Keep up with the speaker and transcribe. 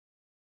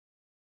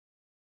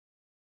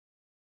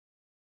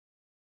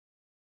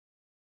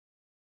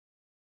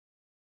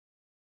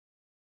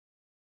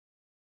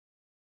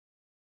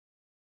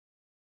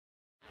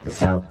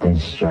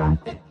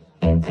self-destruct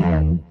in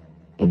 10,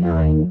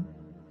 9,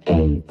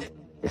 8,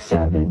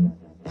 7,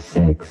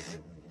 6,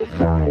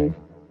 5,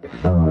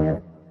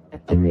 4,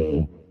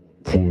 3,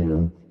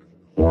 2,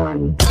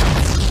 1.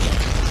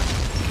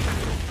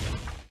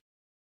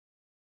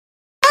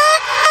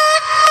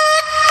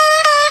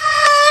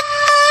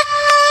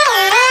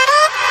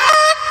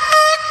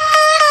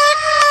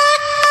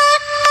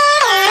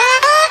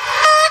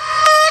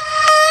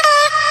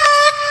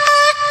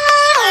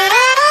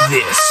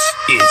 This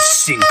is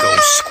Cinco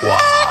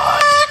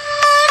Squad.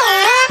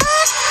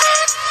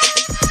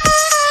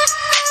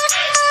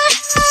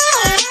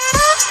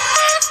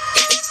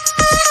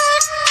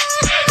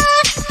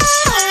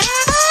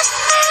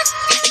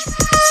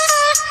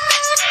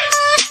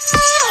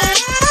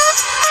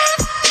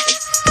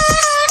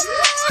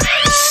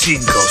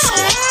 Cinco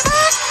Squad.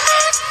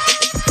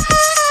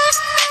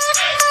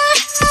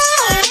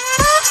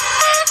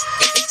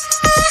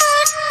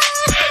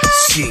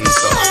 Cinco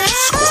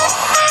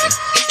Squad.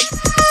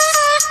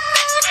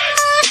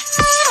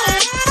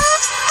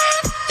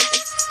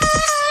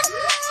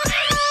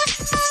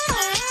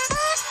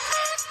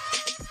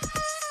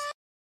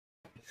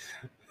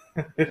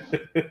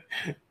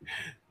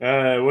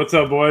 What's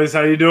up, boys?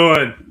 How you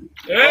doing?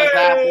 What's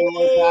happening?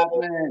 What's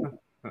happening?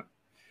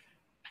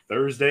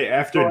 Thursday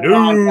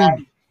afternoon. All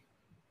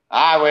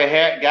right, we're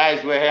here,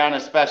 guys. We're here on a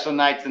special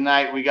night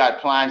tonight. We got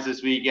plans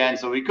this weekend,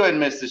 so we couldn't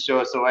miss the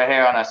show. So we're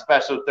here on a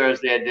special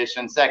Thursday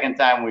edition. Second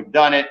time we've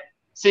done it.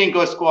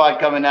 Cinco Squad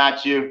coming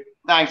at you.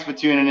 Thanks for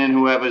tuning in,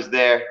 whoever's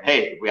there.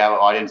 Hey, we have an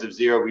audience of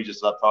 0. We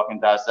just love talking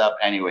to ourselves.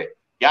 Anyway,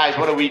 guys,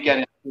 what a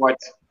weekend in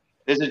sports.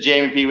 This is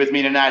Jamie P. with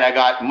me tonight. I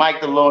got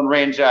Mike the Lone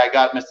Ranger. I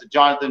got Mr.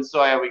 Jonathan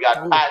Sawyer. We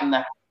got Pat in the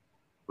house.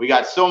 We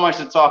got so much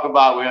to talk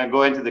about. We're going to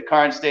go into the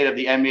current state of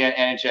the NBA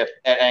and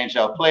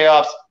NHL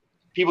playoffs.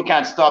 People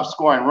can't stop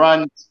scoring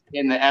runs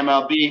in the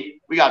MLB.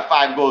 We got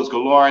 5 goals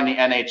galore in the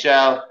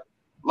NHL. A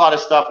lot of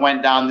stuff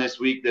went down this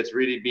week that's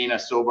really been a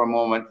sober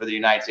moment for the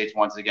United States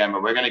once again,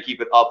 but we're going to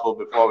keep it upful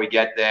before we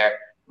get there.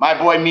 My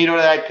boy Mito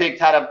that I picked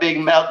had a big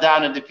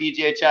meltdown at the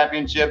PGA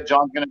Championship.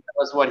 John's going to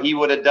tell us what he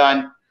would have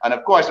done. And,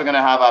 of course, we're going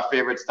to have our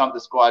favorite Stump the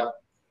Squad.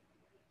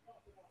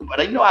 But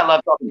you know I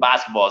love talking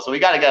basketball, so we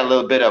got to get a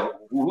little bit of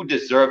who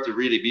deserved to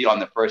really be on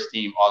the first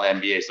team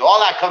All-NBA. So all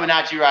that coming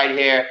at you right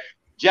here.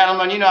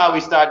 Gentlemen, you know how we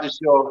start the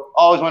show.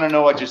 Always want to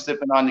know what you're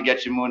sipping on to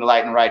get your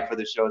moonlight and right for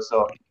the show.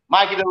 So,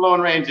 Mikey the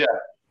Lone Ranger,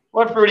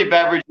 what fruity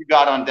beverage you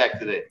got on deck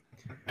today?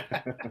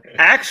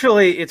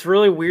 Actually, it's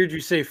really weird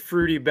you say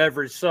fruity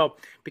beverage. So,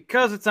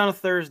 because it's on a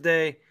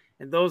Thursday,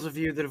 and those of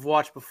you that have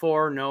watched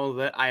before know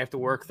that I have to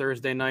work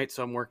Thursday night,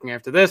 so I'm working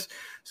after this.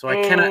 So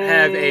I cannot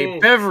have a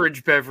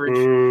beverage.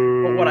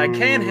 But what I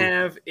can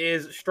have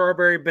is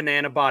strawberry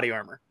banana body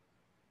armor.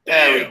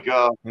 There we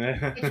go.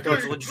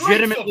 It's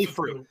legitimately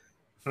fruit.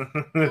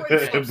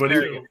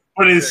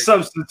 but his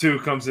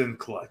substitute comes in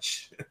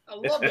clutch. I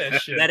love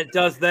that shit. That it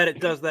does.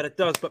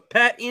 But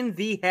Pat, in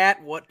the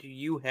hat, what do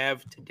you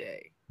have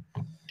today?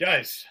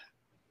 Guys,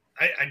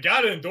 I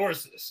got to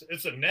endorse this.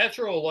 It's a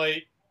Natural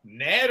Light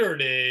Natter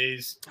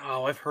Days.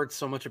 Oh, I've heard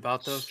so much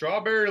about those.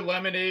 Strawberry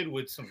lemonade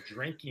with some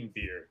drinking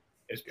beer.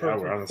 It's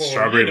perfect. We're on a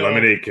strawberry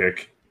lemonade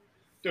kick.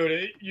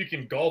 Dude, you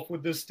can golf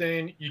with this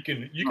thing. You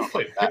can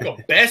play a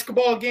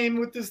basketball game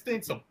with this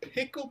thing, some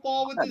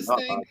pickleball with this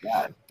thing.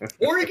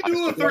 Or you can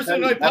do a Thursday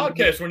night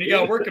podcast when you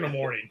got work in the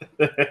morning.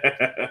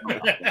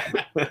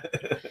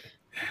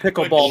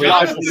 Pickleball, the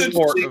actual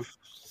sport of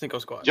Cinco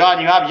Squad. John,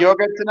 you have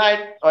yogurt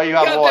tonight, or you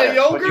have water?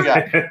 What you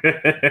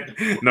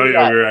got? No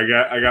yogurt.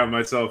 I got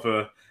myself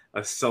a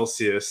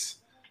Celsius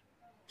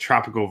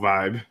tropical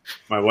vibe.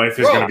 My wife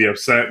is going to be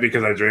upset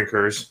because I drink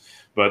hers.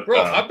 But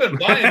I've been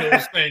buying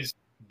those things.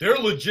 They're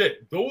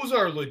legit. Those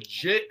are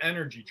legit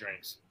energy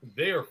drinks.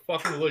 They are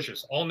fucking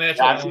delicious. All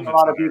natural. I've seen a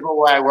lot of people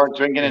where I work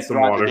drinking it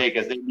throughout the day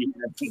because they need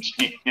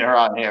energy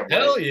around here.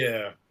 Hell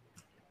yeah.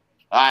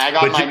 I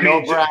got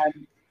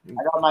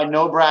my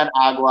no brand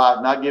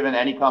agua. Not giving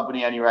any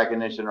company any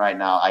recognition right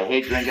now. I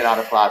hate drinking out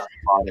of plastic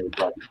bottles,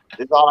 but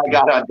this is all I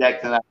got on deck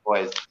tonight,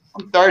 boys.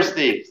 I'm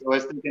thirsty, so we're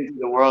sticking to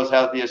the world's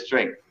healthiest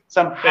drink.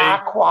 Some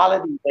high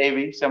quality,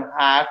 baby. Some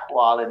high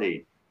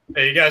quality.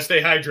 Hey, you gotta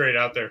stay hydrated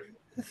out there.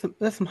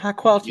 That's some high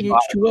quality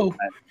H2O.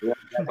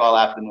 That's all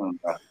afternoon,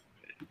 bro.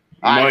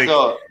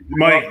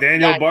 Mike,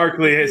 Daniel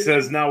Barkley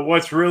says, now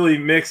what's really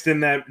mixed in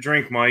that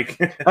drink, Mike?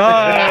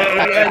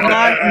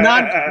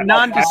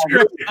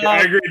 Nondescript.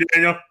 I agree,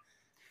 Daniel.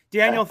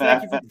 Daniel,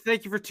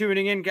 thank you for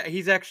tuning in.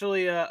 He's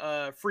actually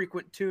a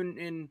frequent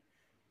tune-in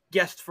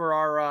guest for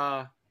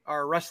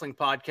our wrestling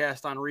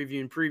podcast on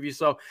Review and Preview.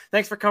 So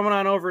thanks for coming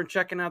on over and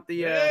checking out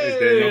the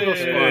Daniel.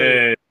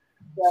 Yeah,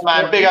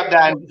 man, big up,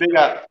 Dan. Big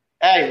up.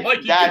 Hey, Mike,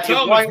 you can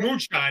tell him it's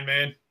moonshine,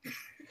 man.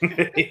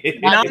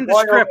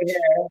 Nondescript.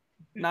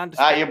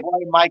 Your boy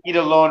Mikey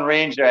the Lone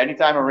Ranger.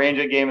 Anytime a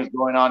Ranger game is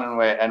going on and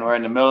we're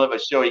in the middle of a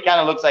show, he kind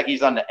of looks like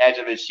he's on the edge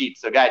of his sheet.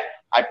 So, guys,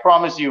 I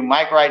promise you,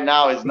 Mike right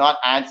now is not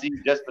antsy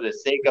just for the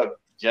sake of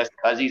just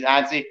because he's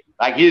antsy.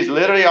 Like, he's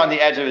literally on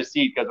the edge of his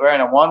seat because we're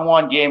in a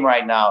 1-1 game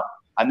right now.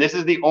 And this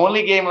is the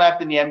only game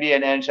left in the NBA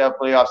and NHL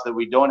playoffs that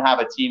we don't have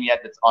a team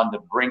yet that's on the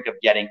brink of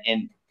getting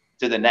into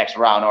the next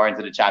round or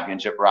into the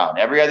championship round.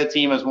 Every other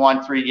team has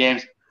won 3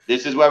 games.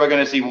 This is where we're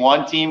going to see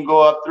one team go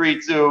up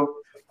 3-2.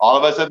 All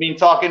of us have been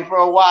talking for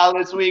a while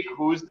this week.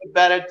 Who's the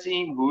better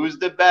team? Who's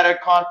the better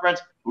conference?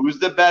 Who's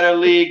the better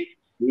league?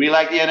 Do we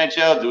like the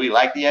NHL? Do we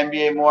like the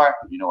NBA more?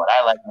 You know what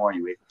I like more?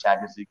 UEFA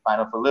Champions League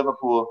final for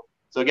Liverpool.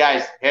 So,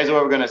 guys, here's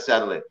where we're going to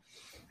settle it.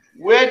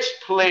 Which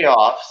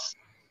playoffs,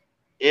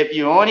 if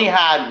you only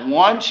had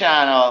one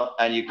channel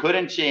and you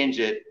couldn't change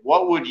it,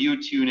 what would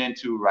you tune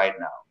into right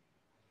now?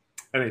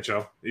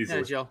 NHL,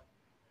 easily. NHL.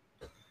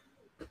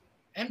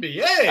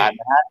 NBA.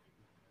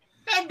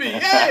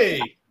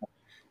 NBA.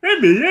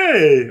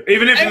 NBA.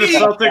 Even if the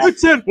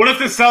Celtics. What if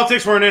the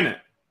Celtics weren't in it?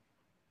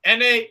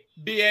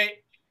 NBA.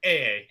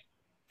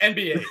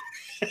 NBA.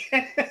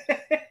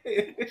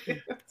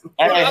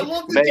 I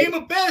love the game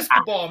of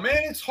basketball, man.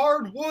 It's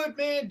hardwood,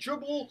 man.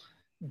 Dribble,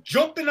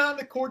 jumping on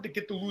the court to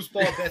get the loose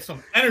ball. That's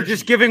some energy.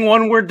 Just giving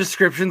one-word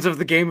descriptions of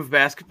the game of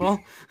basketball.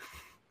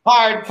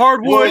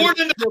 Hardwood. More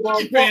than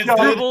the fans did.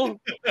 Dribble,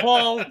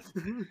 ball.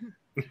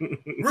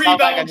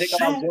 Rebound,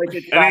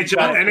 shoot.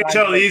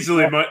 NHL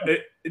easily,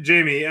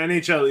 Jamie.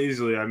 NHL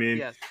easily. I mean,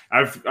 Yes.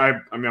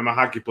 I'm a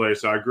hockey player,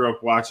 so I grew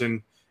up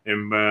watching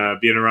and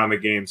being around the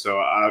game.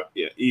 So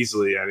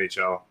easily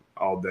NHL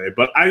all day.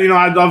 But I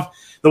love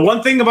the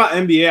one thing about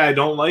NBA I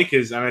don't like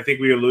is, and I think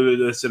we alluded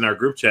to this in our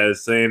group chat,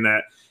 is saying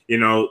that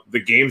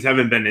the games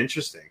haven't been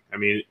interesting. I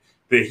mean,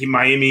 the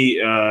Miami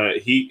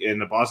Heat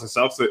and the Boston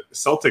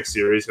Celtics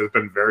series has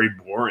been very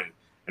boring,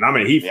 and I'm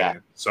a Heat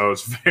fan, so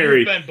it's very.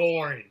 You've been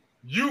boring.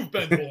 You've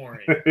been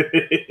boring.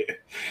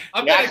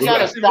 I'm Yeah,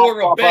 not expecting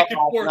more of a back and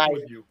forth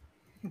with you.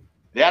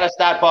 They had a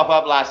stat pop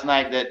up last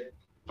night that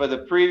for the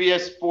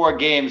previous 4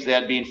 games, there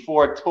had been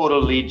 4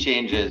 total lead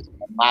changes.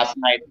 Last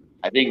night,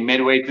 I think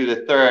midway through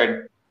the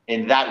third,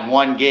 in that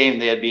one game,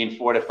 there had been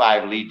 4 to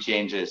 5 lead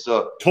changes.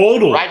 So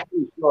total.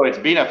 Rightfully so, it's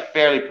been a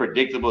fairly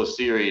predictable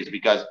series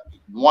because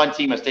one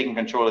team has taken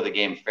control of the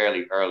game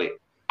fairly early.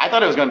 I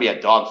thought it was going to be a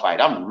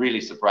dogfight. I'm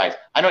really surprised.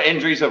 I know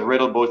injuries have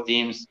riddled both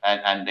teams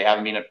and they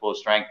haven't been at full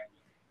strength,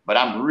 but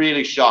I'm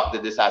really shocked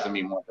that this hasn't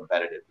been more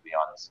competitive, to be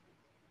honest.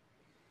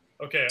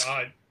 Okay,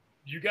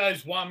 you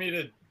guys want me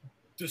to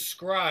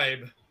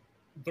describe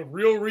the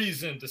real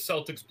reason the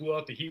Celtics blew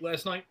out the Heat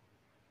last night?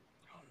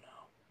 Oh,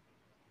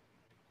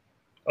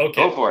 no.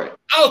 Okay. Go for it.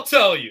 I'll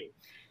tell you.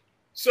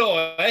 So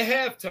at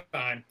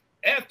halftime,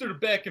 after the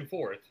back and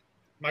forth,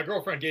 my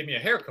girlfriend gave me a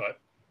haircut.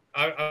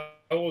 I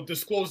will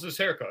disclose this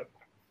haircut.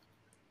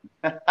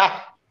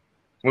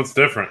 What's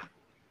different?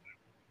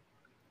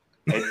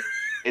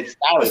 It's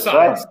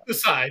the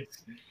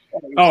sides.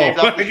 Oh,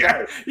 my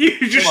God.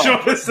 You just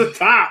showed us the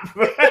top.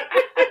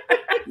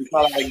 You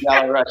sound like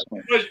Gallo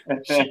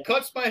Rushman. She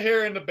cuts my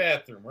hair in the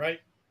bathroom, right?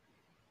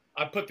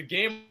 I put the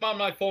game on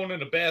my phone in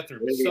the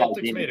bathroom. The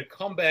Celtics made a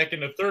comeback in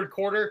the third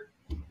quarter.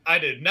 I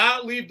did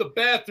not leave the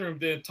bathroom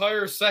the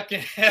entire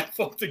second half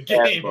of the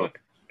game.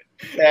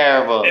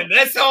 Terrible. And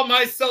that's how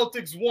my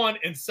Celtics won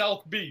in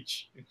South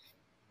Beach.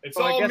 It's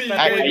all me.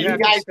 You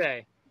guys,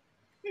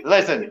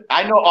 listen,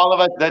 I know all of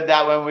us did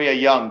that when we were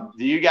young.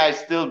 Do you guys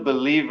still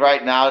believe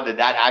right now that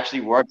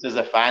actually works as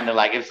a fan? That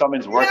like if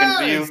someone's working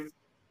for you,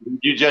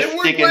 you just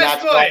stick in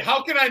that spot?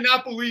 How can I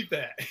not believe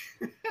that?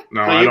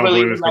 No, so I don't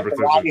believe in it's like the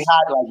Roddy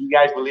hat? Like you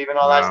guys believe in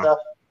all that stuff?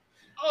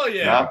 Oh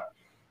yeah.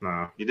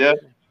 No. You do?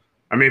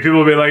 I mean, people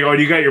will be like, "Oh,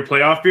 you got your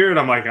playoff beard?"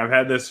 I'm like, "I've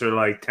had this for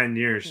like 10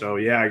 years, so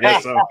yeah, I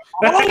guess so."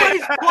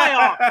 Always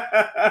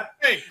playoff.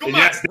 Hey, come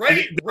on,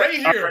 right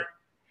here.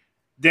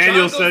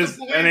 Daniel says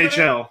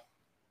NHL.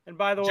 And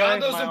by the way, John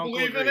doesn't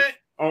believe in it.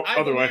 Oh,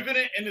 I believe in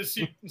it, and the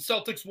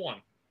Celtics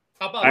won.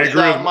 How about I that?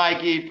 agree with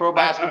Mikey. Pro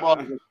basketball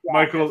is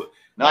Michael.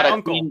 Not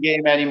a team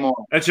game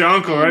anymore. That's your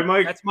uncle, right,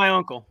 Mike? That's my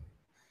uncle.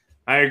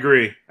 I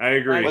agree.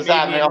 What's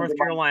that, man? North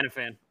Carolina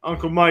fan.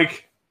 Uncle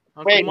Mike.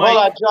 Wait, hold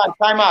on, John.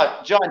 Time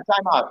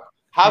out.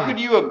 How could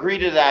you agree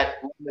to that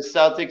when the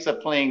Celtics are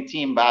playing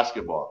team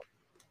basketball?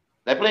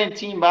 They're playing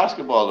team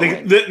basketball. No.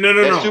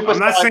 I'm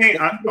not saying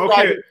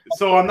okay.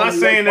 So I'm not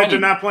saying that they're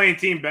not playing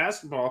team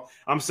basketball.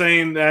 I'm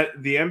saying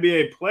that the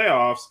NBA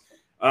playoffs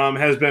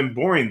has been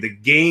boring. The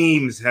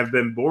games have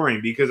been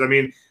boring because I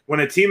mean, when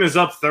a team is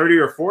up 30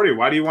 or 40,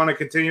 why do you want to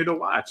continue to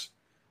watch?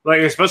 Like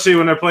especially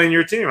when they're playing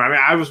your team. I mean,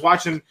 I was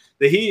watching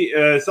the Heat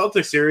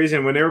Celtics series,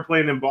 and when they were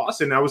playing in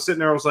Boston, I was sitting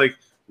there. I was like,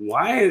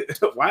 why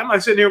am I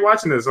sitting here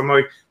watching this? I'm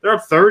like, they're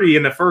up 30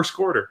 in the first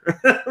quarter.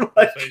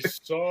 Like, they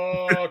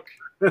suck.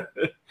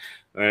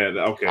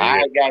 Okay. All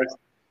right, guys.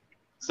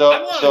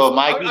 So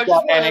Mike, you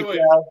got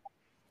NHL.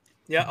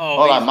 Yeah. Oh,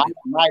 hold on,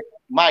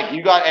 Mike,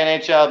 you got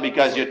NHL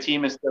because your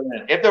team is still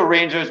in it. If the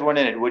Rangers weren't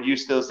in it, would you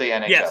still say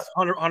NHL? Yes,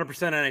 100%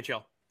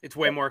 NHL. It's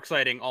way more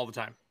exciting all the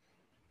time.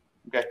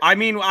 Okay. I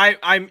mean,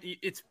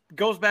 it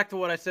goes back to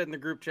what I said in the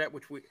group chat,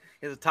 which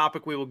is a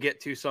topic we will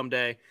get to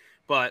someday.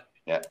 But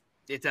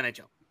it's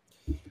NHL.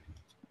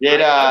 Did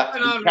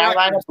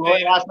Carolina blow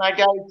it last night,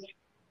 guys?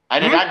 I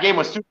mean, that game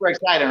was super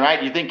exciting,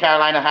 right? You think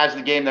Carolina has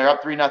the game? They're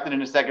up 3-0 in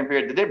the second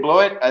period. Did they blow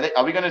it?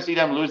 Are we going to see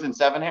them lose in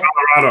 7 here?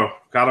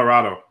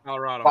 Colorado. Yeah.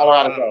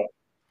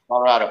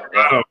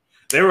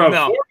 They were up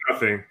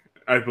 4-0,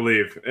 I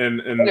believe.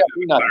 And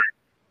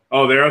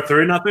oh, they're up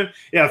 3-0.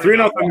 Yeah,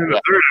 3-0 in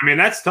the third. I mean,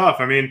 that's tough.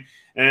 I mean,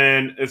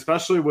 and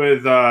especially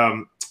with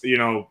St.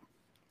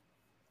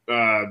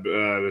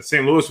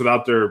 Louis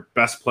without their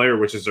best player,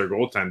 which is their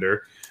goaltender.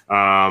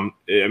 I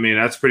mean,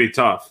 that's pretty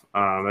tough.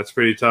 That's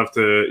pretty tough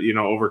to,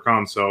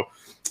 overcome. So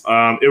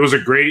it was a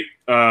great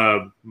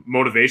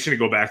motivation to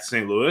go back to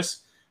St. Louis.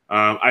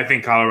 I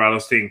think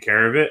Colorado's taking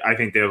care of it. I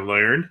think they've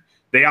learned.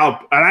 And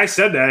I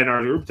said that in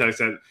our group text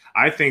that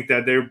I think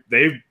that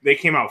they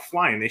came out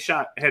flying. They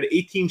had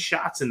 18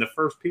 shots in the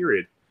first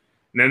period.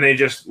 And then they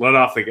just let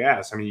off the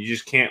gas. I mean, you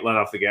just can't let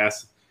off the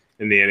gas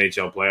in the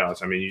NHL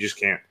playoffs. I mean, you just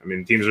can't. I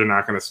mean, teams are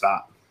not going to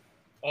stop.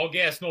 All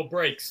gas, no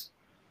brakes.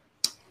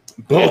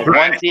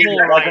 One team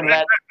that doesn't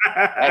let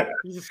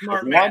He's a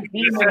smart man. one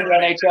team in the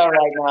NHL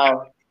right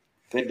now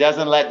that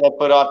doesn't let their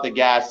foot off the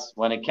gas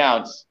when it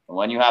counts. And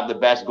when you have the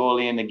best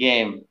goalie in the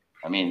game,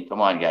 I mean,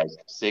 come on, guys.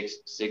 Six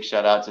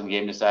shutouts in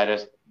game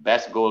deciders.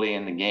 Best goalie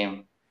in the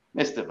game,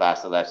 Mr.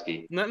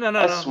 Vasilevsky. No.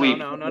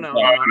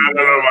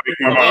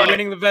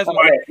 Winning the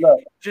Vezina.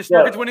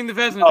 Shesterkin's winning the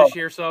Vezina this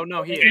year, so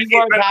no, he is.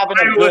 Igor's having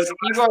a good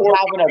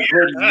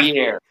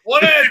year.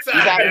 One at a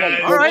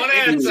time, All right, One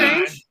at a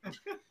time.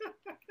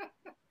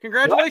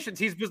 Congratulations.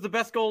 He was the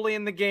best goalie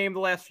in the game the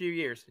last few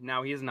years.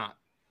 Now he is not.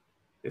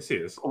 Yes, he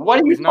is.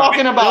 What are you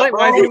talking about,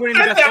 Why is he bro? winning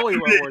the best goalie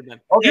award then?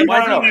 Okay,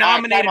 Why is no, he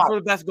nominated time for out.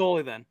 the best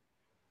goalie then?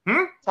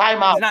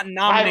 Time out. He's not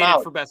nominated Time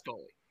out. for best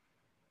goalie.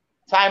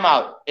 Time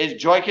out. Is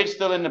Jokic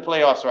still in the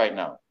playoffs right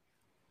now?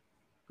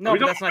 No,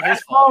 but that's not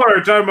his fault.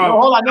 Talking No,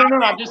 about hold on.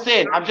 No. I'm just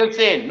saying.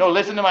 No,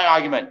 listen to my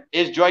argument.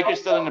 Is Jokic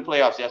still in the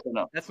playoffs? Yes or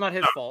no? That's not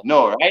his fault.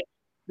 No, right?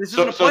 This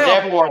So- isn't a so playoff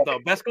therefore- award, though.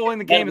 Best goalie in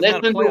the game And is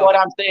not a listen to playoff. what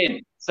I'm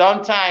saying.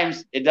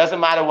 Sometimes it doesn't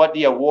matter what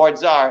the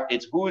awards are.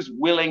 It's who's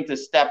willing to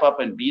step up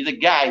and be the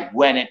guy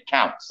when it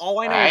counts. All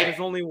I know right? is there's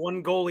only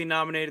one goalie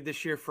nominated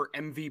this year for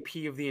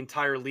MVP of the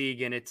entire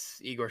league, and it's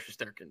Igor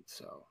Shesterkin.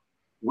 So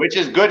Which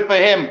is good for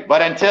him,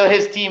 but until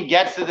his team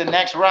gets to the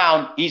next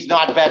round, he's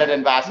not better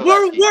than Vasilevsky.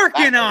 We're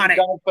working That's what on he's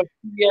it. done for 2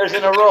 years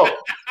in a row.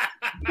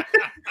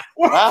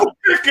 we're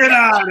working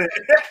on it.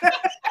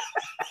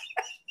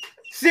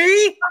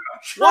 see,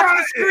 watch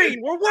the screen.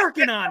 We're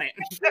working on it.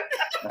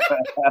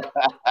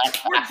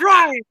 We're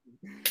trying.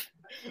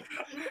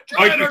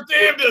 Trying our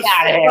damnedest. Get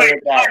out of here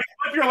with that.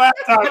 Flip your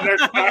laptop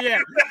next time. Yeah,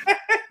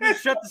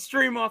 just shut the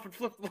stream off and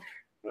flip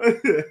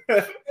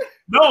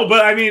No,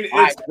 but I mean,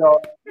 All right, so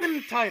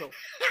the title.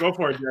 go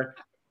for it, Jeff.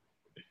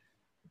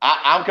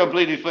 I'm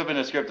completely flipping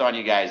the script on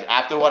you guys.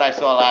 After what I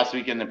saw last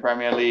week in the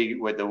Premier League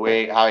with the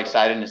way how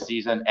exciting the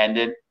season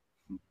ended,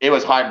 it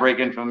was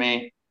heartbreaking for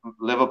me.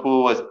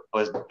 Liverpool was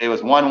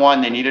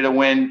 1-1. They needed a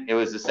win. It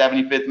was the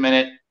 75th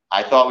minute.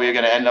 I thought we were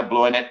going to end up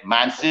blowing it.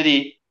 Man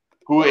City,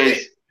 who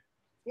is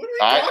What are we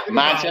all right, talking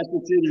Manchester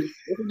City.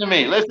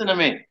 Listen to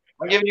me.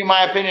 I'm giving you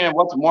my opinion of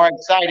what's more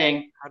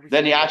exciting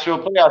than the actual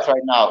playoffs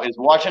right now is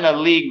watching a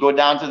league go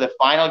down to the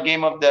final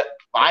game of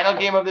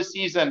the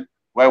season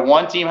where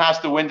one team has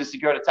to win to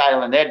secure the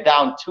title and they're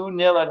down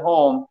 2-0 at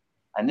home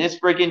and this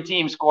freaking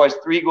team scores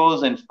 3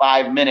 goals in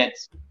 5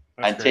 minutes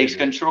and takes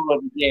control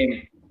of the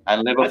game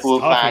and Liverpool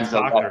That's tough in fans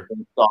are soccer. left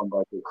in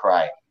Stonebrook to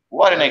cry.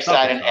 What an That's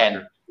tough in exciting end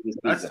soccer. to this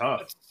That's season.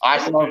 tough.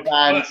 Arsenal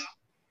fans,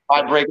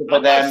 heartbreaking for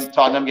them.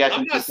 Tottenham gets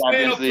I'm into not staying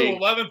Champions up League.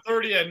 till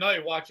 11:30 at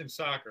night watching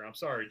soccer. I'm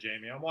sorry,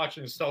 Jamie. I'm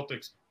watching the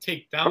Celtics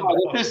take down. Bro,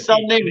 the this is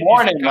fucking Sunday Eastern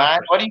morning, man.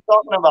 Conference. What are you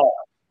talking about?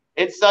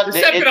 It's Sunday.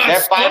 Is that been on They're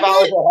 5 Sunday?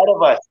 hours ahead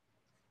of us.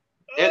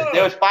 Ugh.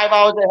 There was 5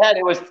 hours ahead.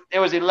 It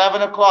was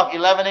 11 o'clock,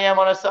 11 a.m.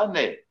 on a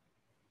Sunday.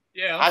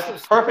 Yeah, That's I'm the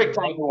still perfect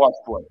sleeping, time to bro. watch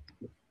sport.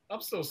 I'm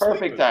still Perfect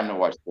sleeping. time to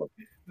watch sport.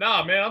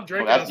 Nah, man, I'm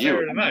drinking that's on you.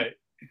 Saturday night.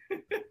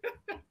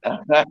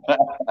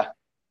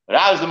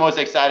 That was the most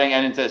exciting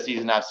ending to the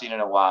season I've seen in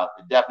a while.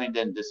 It definitely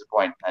didn't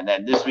disappoint. And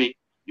then this week,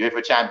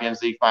 UEFA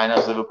Champions League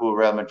finals, Liverpool,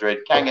 Real Madrid.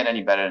 Can't get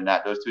any better than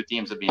that. Those two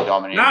teams have been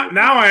dominating.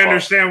 Now I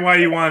understand why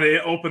you wanted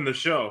to open the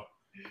show.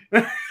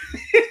 Now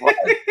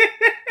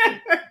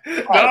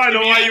I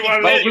know why you want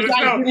to But open you the guys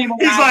show. didn't even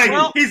He's ask like, me.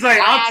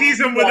 I'll tease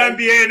him with Guys.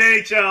 NBA and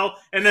NHL,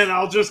 and then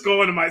I'll just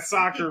go into my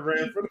soccer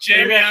rant.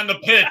 Jamie on the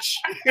pitch.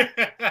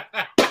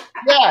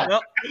 Yeah.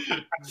 Well,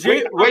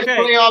 Which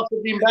playoffs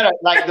have been better?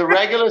 Like the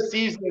regular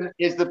season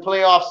is the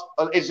playoffs.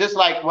 It's just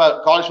like,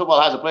 well, college football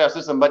has a playoff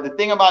system, but the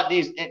thing about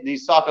these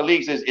soccer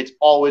leagues is it's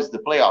always the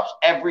playoffs.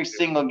 Every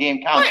single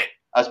game counts Right.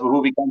 as for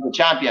who becomes the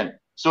champion.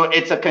 So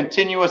it's a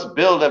continuous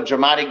build of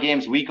dramatic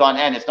games week on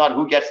end. It's not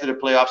who gets to the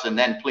playoffs and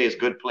then plays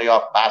good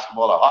playoff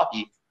basketball or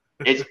hockey.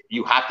 It's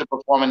you have to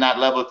perform in that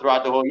level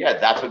throughout the whole year.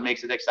 That's what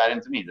makes it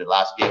exciting to me. The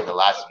last week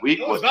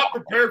I was was not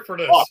prepared for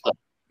this. awesome.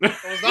 I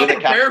was not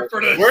prepared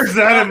for this. Where's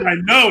that in my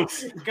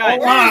notes? guys,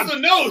 Where's the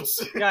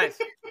notes? guys,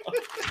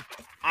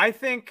 I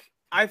think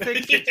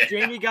since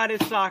Jamie got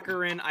his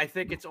soccer in, I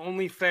think it's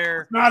only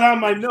fair Not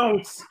on my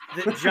notes.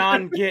 that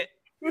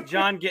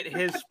John get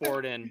his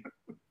sport in.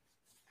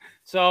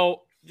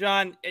 So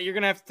John, you're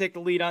gonna have to take the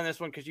lead on this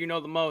one because you know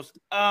the most.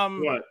 What?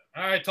 All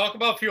right, talk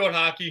about field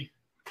hockey.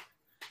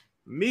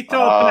 Mito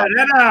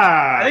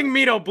Pereira. I think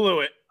Mito blew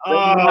it.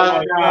 Oh,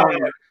 my God.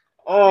 The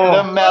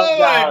Oh,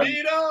 meltdown.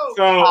 Mito.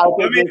 so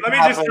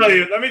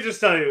let me just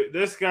tell you,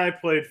 this guy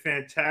played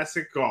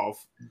fantastic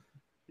golf.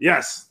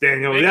 Yes,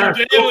 Daniel. Thank you,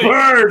 Yes, go Daly.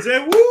 Birds.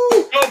 And woo!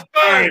 Go All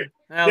right, Bird.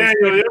 That was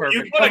Daniel, you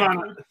perfect. What come a-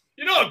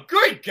 on. a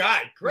great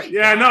guy. Great.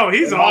 Yeah, guy. no,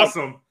 he's Yeah.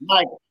 awesome.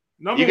 Mike,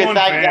 Number you can one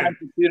thank fan. God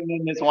for tuning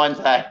in this one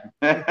time.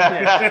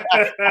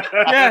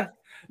 Yeah,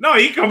 No,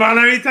 he come on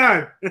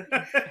anytime.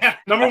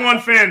 Number one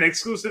fan,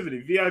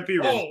 exclusivity, VIP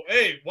room. Oh,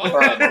 hey, while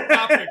we're on the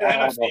topic,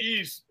 NFC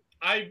East,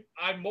 I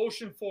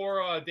motion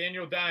for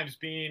Daniel Dimes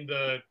being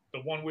the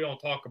one we don't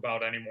talk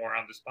about anymore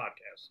on this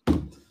podcast.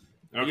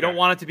 Okay. you don't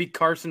want it to be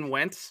Carson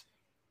Wentz.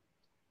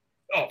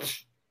 Oh,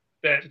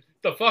 that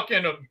the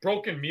fucking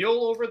broken meal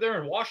over there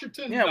in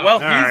Washington. Yeah, No. well,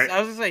 right. I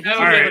was gonna say he's All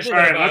a right, legit all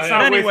right, guy. let's But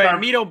not anyway, waste our-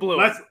 Mito blew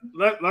it.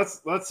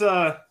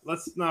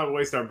 Let's not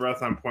waste our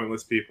breath on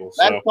pointless people.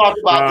 Let's So, talk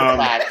about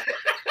the fact.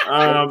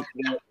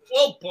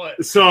 Well put.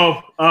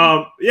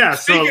 yeah.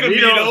 Speaking So of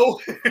Mito,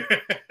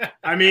 Mito,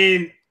 I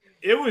mean,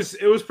 it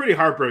was pretty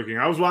heartbreaking.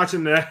 I was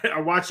watching that.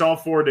 I watched all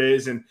 4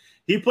 days, and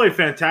he played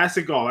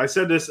fantastic golf. I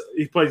said this.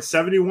 He played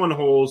 71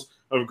 holes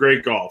of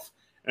great golf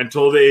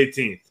until the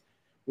 18th,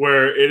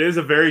 where it is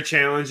a very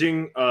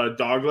challenging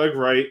dogleg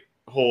right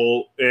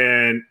hole,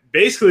 and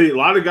basically a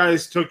lot of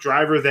guys took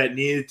driver that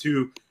needed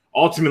to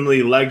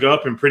ultimately leg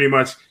up and pretty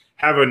much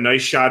have a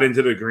nice shot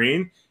into the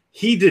green.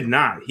 He did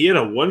not. He had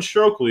a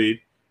 1-stroke lead,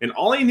 and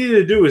all he needed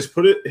to do is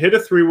hit a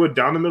 3-wood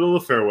down the middle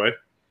of the fairway.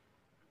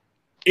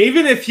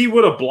 Even if he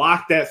would have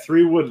blocked that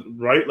 3-wood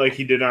right like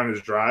he did on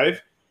his drive,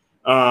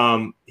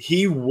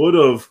 he would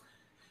have.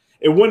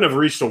 It wouldn't have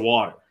reached the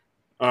water.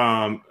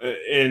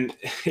 And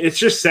it's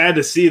just sad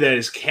to see that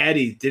his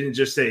caddy didn't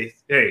just say,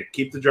 "Hey,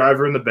 keep the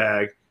driver in the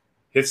bag,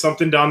 hit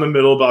something down the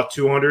middle about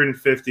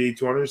 250,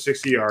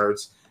 260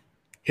 yards,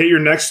 hit your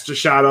next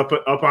shot up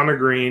on the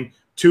green,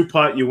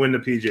 2-putt, you win the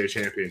PGA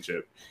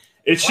Championship."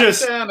 It's why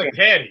just is that on the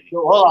caddy?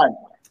 So, hold on.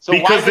 So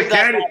Because why the does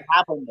that caddy- not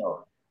happen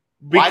though?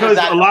 Why does because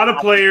that a lot not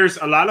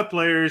of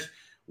players,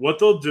 what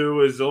they'll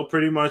do is they'll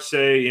pretty much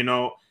say, you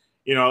know,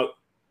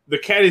 the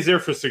caddy's there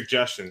for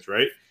suggestions,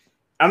 right?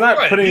 I'm not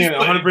Right, putting he's it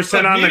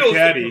 100% on the Mito's a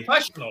caddy.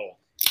 Professional.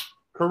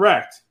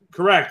 Correct.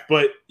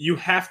 But you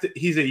have to.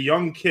 He's a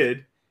young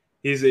kid.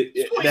 He's that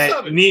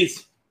 27.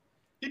 needs.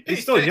 He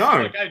pays still taxes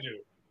young. like I do.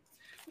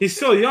 He's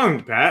still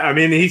young, Pat. I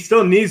mean, he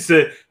still needs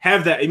to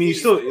have that. I mean, He's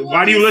still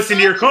why do you listen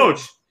to your young.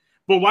 coach?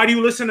 But why do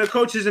you listen to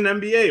coaches in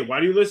NBA? Why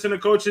do you listen to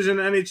coaches in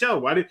the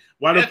NHL? Why do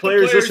Half the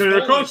players listen to their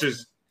don't coaches?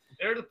 listen.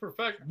 They're the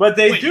perfect. But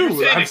they Wait, you're do.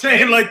 saying I'm the saying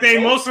caddy's like the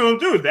coach? most of them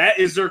do. That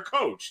is their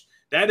coach.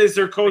 That is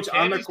their coach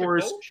on the caddy's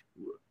course. coach?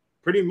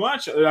 Pretty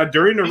much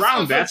during the He round.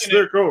 sounds That's like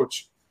their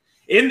coach.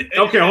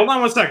 Okay, hold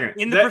on 1 second.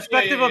 In the That-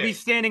 perspective yeah, of yeah. he's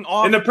standing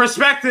off. in the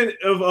perspective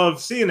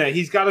of seeing that,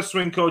 he's got a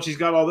swing coach, he's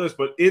got all this,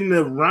 but in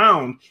the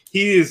round,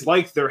 he is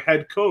like their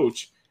head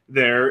coach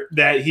there,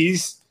 that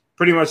he's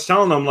pretty much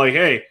telling them, like,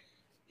 hey,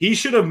 he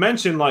should have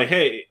mentioned, like,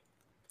 hey,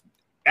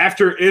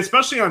 after,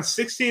 especially on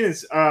 16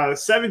 and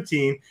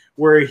 17,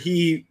 where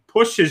he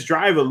pushed his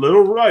drive a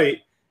little right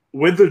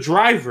with the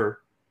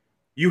driver,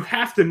 you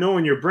have to know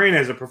in your brain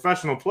as a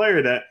professional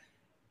player that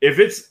if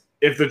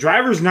the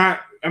driver's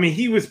not, I mean,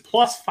 he was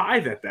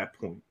 +5 at that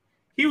point.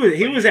 He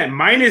was at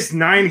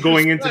 -9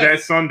 going into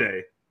that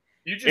Sunday.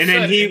 You just And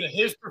then said he- in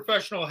his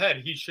professional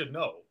head, he should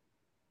know.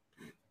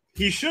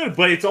 He should,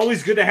 but it's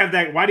always good to have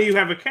that. Why do you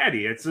have a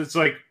caddy? It's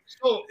like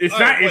So it's all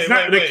not right, it's wait,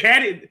 not wait, the wait.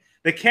 caddy.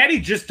 The caddy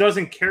just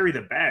doesn't carry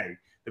the bag.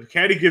 The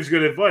caddy gives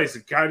good advice.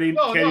 The caddy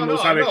No,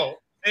 knows how to. no.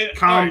 And,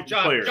 calm all right,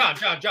 John, players.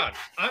 John.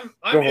 I'm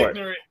Go for it.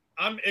 ignorant.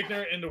 I'm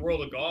ignorant in the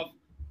world of golf.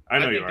 I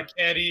know think you are. the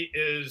caddy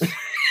is.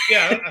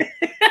 Yeah.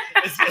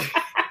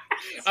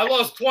 I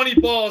lost 20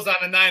 balls on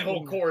a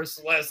 9-hole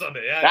course last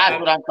Sunday. That's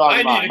what I'm talking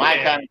I about. need a My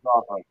caddy. kind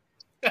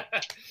of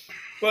golfer.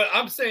 But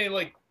I'm saying,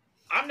 like,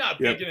 I'm not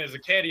Yep. thinking as a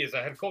caddy as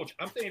a head coach.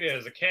 I'm thinking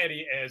as a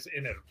caddy as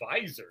an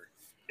advisor,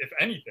 if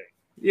anything.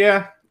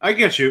 Yeah, I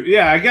get you.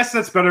 Yeah, I guess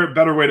that's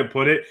better way to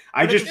put it.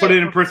 I just put it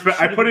in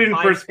perspective. I put it in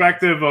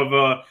perspective of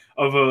a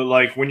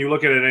like when you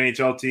look at an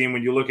NHL team,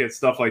 when you look at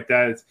stuff like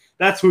that,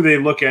 that's who they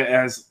look at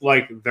as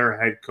like their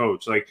head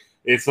coach. Like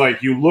it's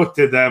like you look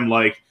to them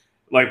like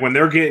when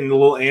they're getting a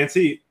little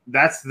antsy,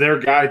 that's their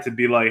guy to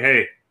be like,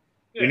 hey,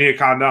 you need to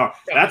calm down.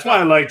 Yeah, That's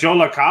why like Joe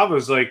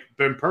LaCava's like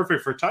been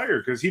perfect for Tiger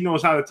because he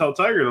knows how to tell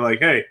Tiger like,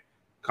 hey,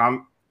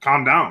 calm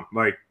down.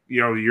 Like,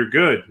 you know, you're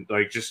good.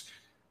 Like just,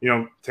 you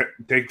know,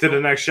 take to the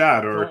next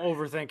shot or Don't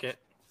overthink it.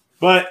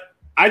 but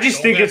I just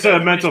Don't think let it's a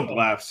that mental baseball.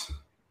 lapse.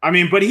 I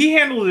mean, but he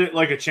handled it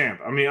like a champ.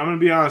 I mean, I'm gonna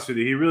be honest with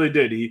you. He really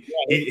did. He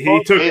his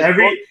took coach-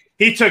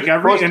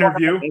 every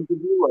interview. Interview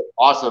was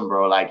awesome,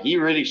 bro. Like he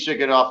really shook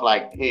it off.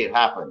 Like, hey, it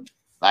happened.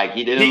 Like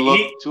he didn't look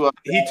too upset.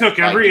 He took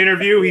Like, every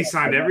interview. He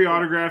signed every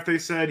autograph they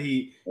said.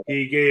 He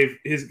gave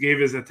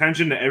his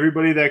attention to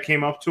everybody that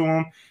came up to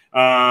him.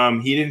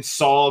 He didn't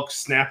sulk,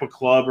 snap a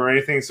club or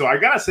anything. So I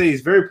gotta say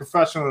he's very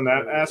professional in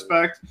that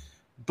aspect.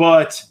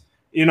 But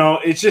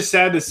it's just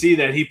sad to see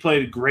that he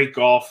played great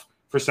golf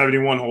for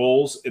 71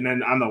 holes, and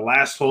then on the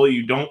last hole,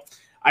 you don't.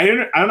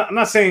 I'm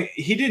not saying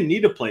he didn't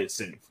need to play it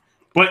safe,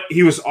 but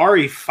he was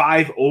already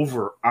 5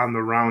 over on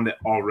the round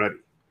already.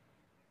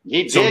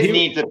 He did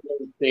need to play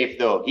it safe,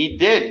 though. He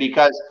did,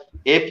 because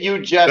if you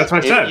just that's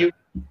what I said.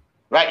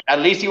 Right, at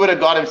least he would have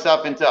got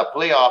himself into a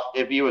playoff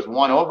if he was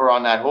 1 over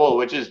on that hole,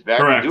 which is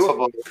very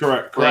doable.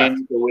 Correct.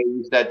 The way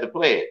he said to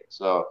play it.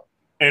 So,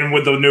 and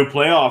with the new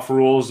playoff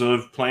rules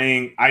of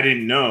playing, I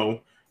didn't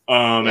know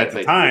at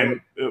the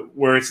time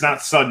where it's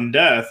not sudden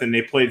death, and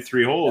they played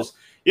 3 holes.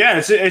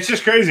 Yeah, it's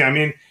just crazy. I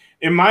mean,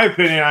 in my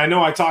opinion, I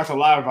know I talked a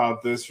lot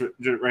about this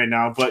right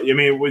now, but I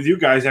mean, with you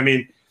guys, I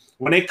mean,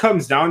 when it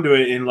comes down to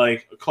it in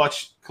like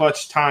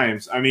clutch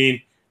times, I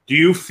mean, do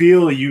you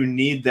feel you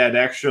need that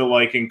extra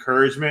like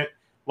encouragement?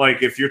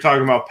 Like if you're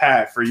talking about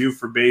Pat for you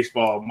for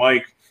baseball,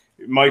 Mike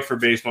for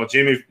baseball,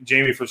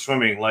 Jamie for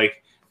swimming,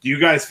 like do you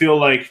guys feel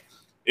like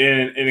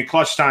in a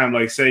clutch time,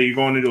 like say you're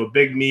going into a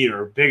big meet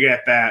or a big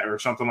at bat or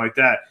something like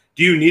that,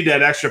 do you need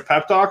that extra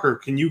pep talk, or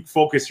can you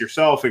focus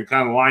yourself and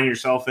kind of line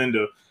yourself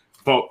into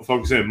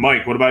focus in?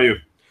 Mike, what about you?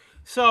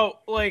 So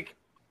like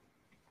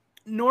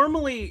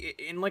normally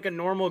in like a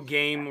normal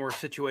game or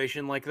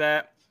situation like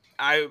that,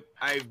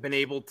 I've been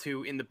able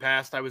to, in the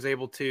past, I was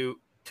able to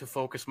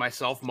focus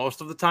myself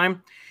most of the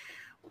time,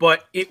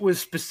 but it was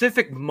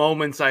specific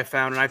moments I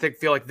found, and I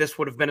feel like this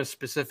would have been a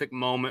specific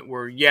moment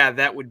where, yeah,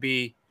 that would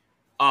be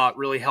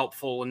really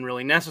helpful and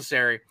really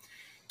necessary,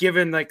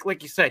 given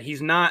like you said,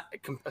 he's not,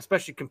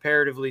 especially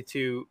comparatively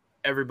to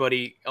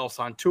everybody else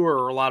on tour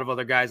or a lot of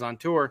other guys on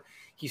tour,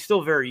 he's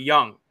still very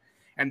young,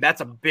 and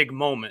that's a big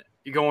moment.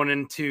 You're going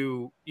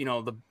into,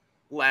 the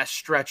last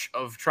stretch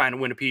of trying to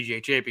win a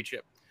PGA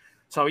championship.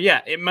 So,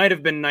 yeah, it might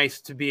have been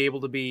nice to be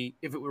able to be,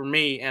 if it were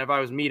me and if I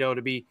was Mito,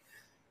 to be,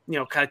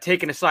 kind of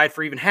taken aside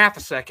for even half a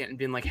second and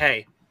being like,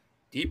 hey,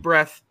 deep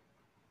breath,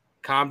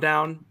 calm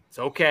down, it's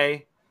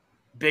okay.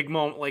 Big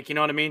moment, like, you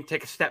know what I mean?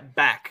 Take a step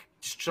back.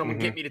 Just someone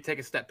get me to take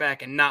a step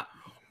back and not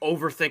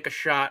overthink a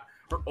shot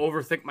or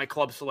overthink my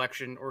club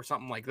selection or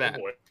something like that.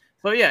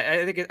 So,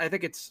 yeah, I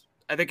think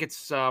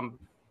it's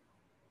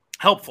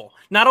helpful.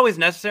 Not always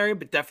necessary,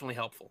 but definitely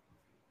helpful.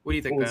 What do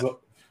you think, Ben?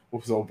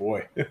 What was old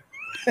boy?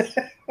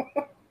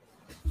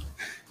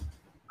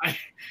 I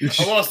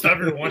lost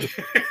everyone.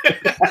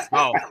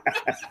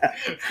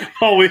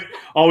 All we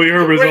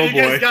heard was old boy.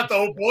 You guys got the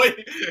old boy.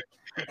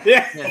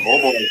 Yeah.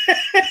 Old boy.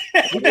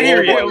 We can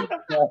hear you.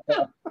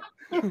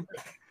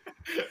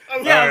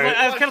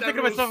 I was kind of thinking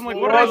to myself, I'm like,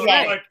 what did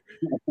I say?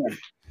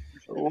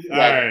 All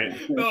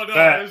right. No,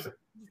 Pat, it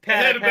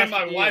had to been my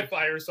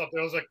Wi-Fi or something.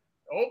 I was like,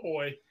 oh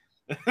boy.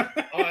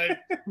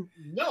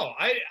 No,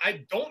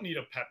 I don't need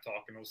a pep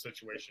talk in those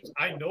situations.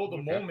 I know the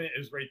moment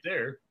is right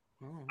there.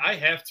 I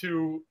have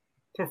to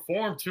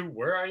perform to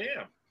where I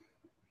am.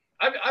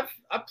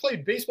 I've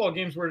played baseball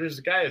games where there's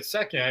a guy at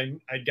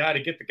second. I got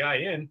to get the guy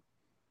in.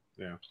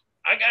 Yeah.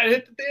 I got to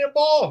hit the damn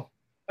ball.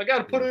 I got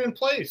to put it in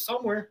place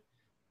somewhere.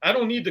 I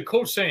don't need the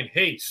coach saying,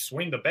 hey,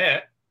 swing the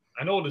bat.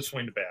 I know to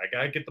swing the bat. I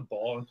got to get the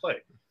ball and play.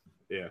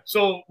 Yeah.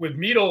 So with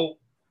Mito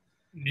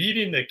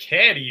needing the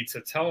caddy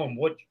to tell him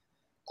what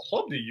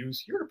club to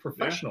use, you're a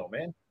professional,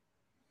 man.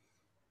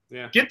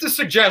 Yeah. Get the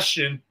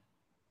suggestion,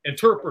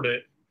 interpret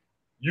it,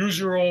 use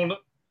your own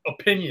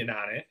opinion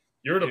on it.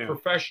 You're the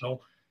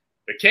professional.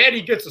 The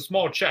caddy gets a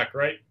small check,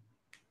 right?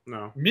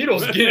 No.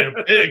 Mito's getting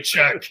a big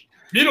check.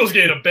 Mito's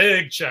getting a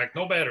big check,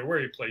 no matter where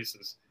he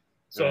places.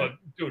 So,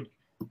 dude,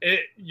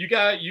 you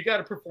got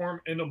to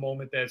perform in the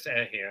moment that's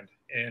at hand,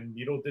 and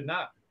Mito did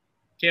not.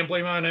 Can't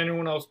blame it on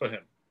anyone else but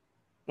him.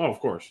 Oh, of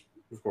course.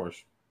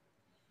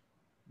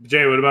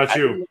 Jay, what about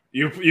you?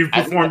 You've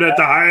performed at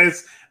the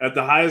highest of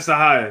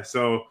highest.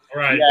 So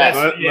right,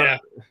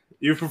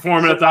 you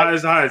performed at the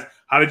highest of highest.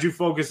 How did you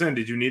focus in?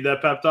 Did you need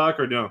that pep talk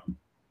or no?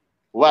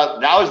 Well,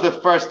 that was the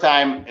first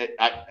time.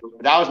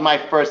 That was my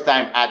first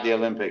time at the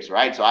Olympics,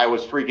 right? So I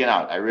was freaking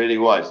out. I really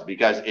was,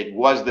 because it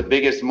was the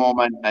biggest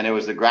moment and it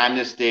was the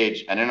grandest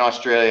stage. And in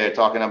Australia, you're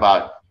talking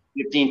about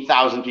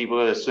 15,000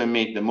 people at a swim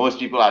meet. The most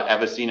people I've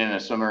ever seen in a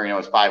swim arena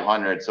was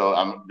 500.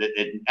 So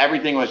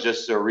everything was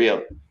just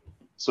surreal.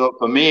 So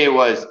for me, it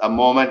was a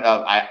moment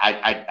of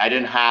I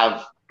didn't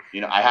have,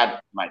 I had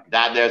my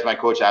dad there as my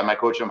coach. I had my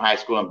coach from high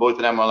school, and both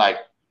of them were like,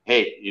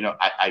 hey,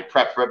 I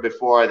prepped for it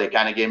before. They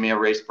kind of gave me a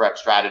race prep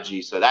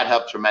strategy. So that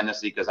helped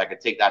tremendously, because I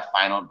could take that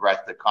final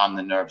breath to calm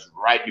the nerves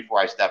right before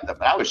I stepped up.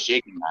 But I was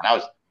shaking, man. I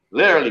was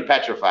literally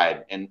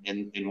petrified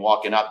in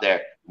walking up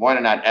there, more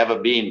than I'd ever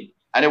been.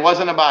 And it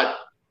wasn't about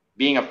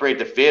being afraid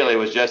to fail. It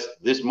was just,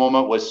 this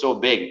moment was so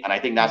big. And I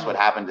think that's what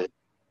happened.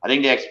 I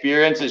think the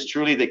experience is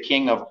truly the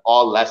king of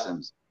all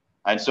lessons.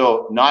 And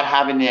so not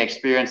having the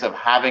experience of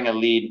having a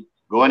lead,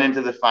 going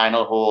into the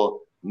final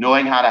hole,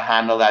 knowing how to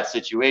handle that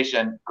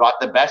situation, got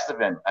the best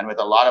of him. And with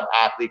a lot of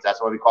athletes, that's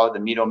why we call it the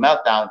Mito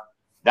meltdown.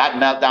 That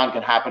meltdown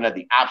can happen at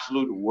the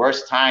absolute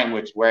worst time,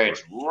 where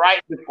it's right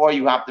before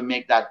you have to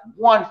make that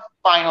one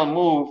final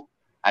move.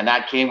 And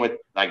that came with,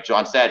 like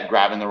John said,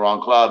 grabbing the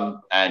wrong club.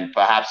 And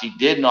perhaps he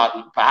did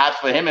not. Perhaps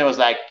for him, it was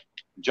like,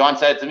 John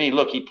said to me,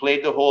 look, he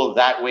played the hole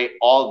that way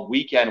all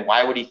weekend.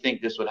 Why would he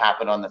think this would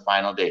happen on the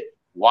final day?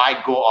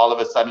 Why go all of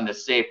a sudden to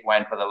safe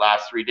when for the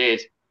last 3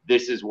 days,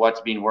 this is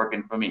what's been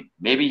working for me?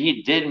 Maybe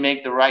he did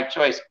make the right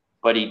choice,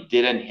 but he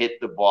didn't hit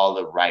the ball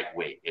the right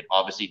way. It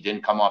obviously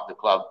didn't come off the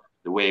club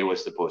the way it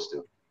was supposed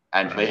to.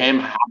 And for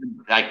him,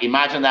 like,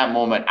 imagine that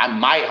moment. And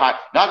my heart,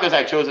 not because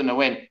I chosen to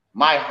win,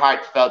 my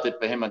heart felt it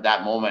for him at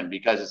that moment,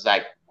 because it's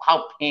like,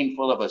 how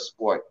painful of a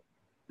sport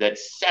that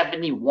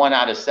 71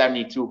 out of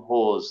 72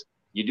 holes,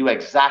 you do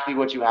exactly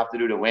what you have to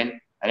do to win.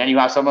 And then you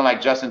have someone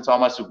like Justin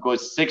Thomas who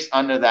goes 6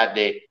 under that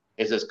day,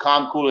 is as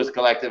calm, cool, as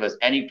collective as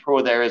any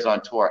pro there is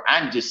on tour,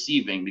 and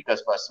deceiving,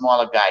 because for a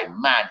smaller guy,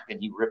 man, can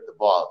he rip the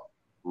ball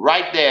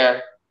right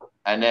there.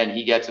 And then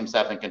he gets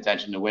himself in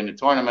contention to win the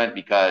tournament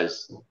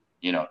because,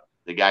 you know,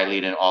 the guy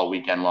leading all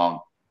weekend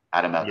long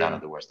had a meltdown at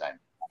the worst time.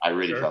 I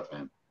really felt for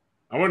him.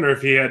 I wonder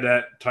if he had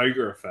that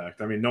Tiger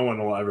effect. I mean, no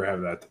one will ever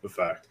have that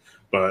effect.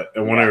 But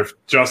I wonder if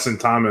Justin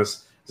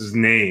Thomas's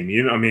name,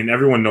 you know, I mean,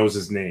 everyone knows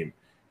his name.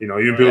 You know,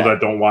 even people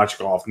that don't watch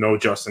golf know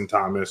Justin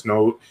Thomas,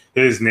 know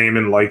his name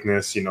and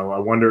likeness. You know, I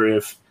wonder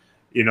if,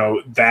 you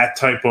know, that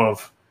type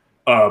of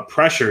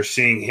pressure,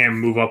 seeing him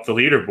move up the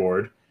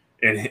leaderboard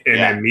and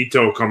then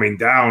Mito coming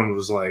down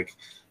was like,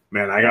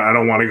 man, I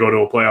don't want to go to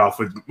a playoff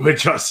with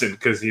Justin,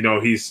 because, you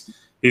know, he's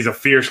a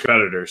fierce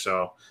competitor.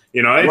 So,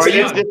 you know, were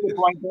you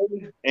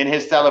disappointed in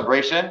his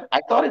celebration?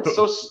 I thought it's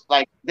so,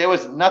 like, there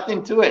was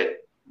nothing to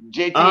it.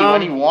 JT,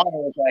 when he won, it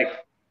was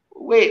like,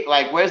 wait,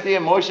 like, where's the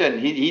emotion?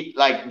 He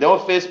like, no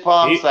fist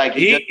pumps.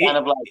 He kind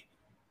of like.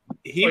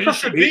 He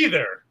should be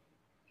there.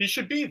 He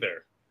should be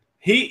there.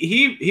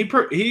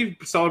 He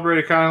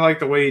celebrated kind of like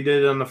the way he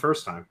did on the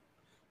first time.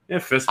 Yeah,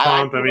 fist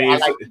pump. I mean,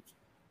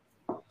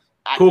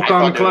 cool,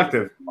 calm, and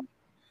collective.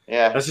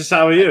 Yeah, that's just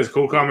how he is.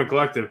 Cool, calm, and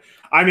collective.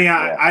 I mean,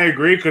 I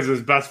agree, because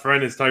his best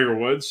friend is Tiger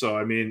Woods. So,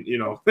 I mean, you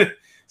know,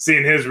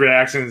 seeing his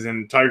reactions,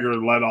 and Tiger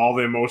let all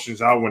the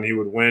emotions out when he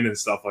would win and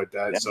stuff like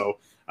that. Yeah. So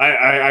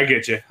I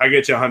get you. I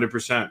get you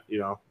 100%. You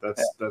know,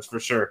 that's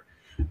for sure.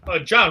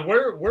 John,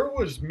 where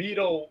was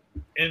Mito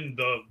in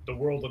the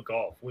world of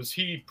golf? Was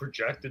he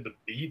projected to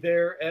be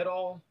there at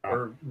all,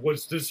 or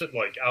was this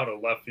like out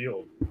of left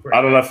field?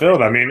 Out of left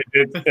field. I mean,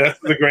 that's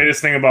the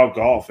greatest thing about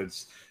golf.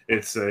 It's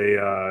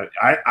a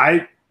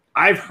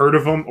I've heard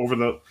of him over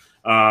the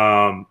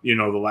you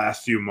know, the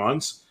last few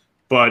months,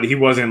 but he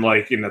wasn't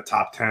like in the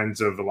top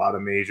 10s of a lot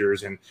of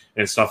majors and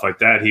stuff like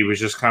that. He was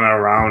just kind of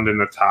around in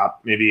the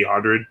top maybe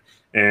 100,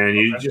 and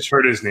you just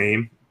heard his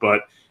name,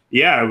 but.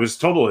 Yeah, it was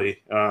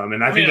totally,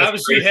 and I think that's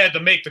obviously he had to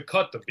make the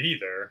cut to be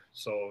there.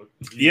 So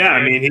yeah,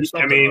 I mean, he's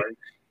got his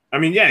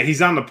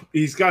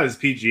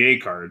PGA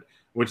card,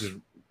 which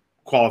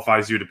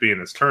qualifies you to be in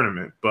this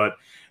tournament. But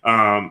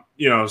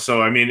you know,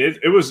 so I mean,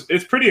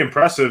 it's pretty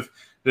impressive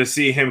to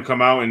see him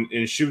come out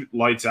and shoot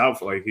lights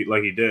out like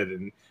he did,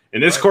 and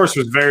this course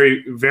was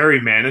very,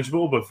 very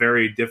manageable, but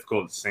very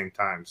difficult at the same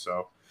time.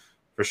 So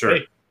for sure,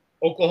 hey,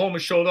 Oklahoma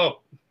showed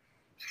up.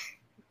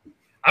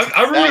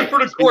 I rooted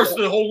for the course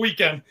the whole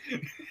weekend.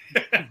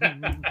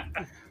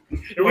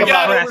 We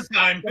got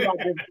overtime.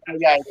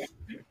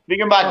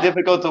 Speaking about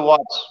difficult to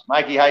watch,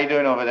 Mikey, how you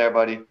doing over there,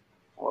 buddy?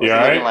 You all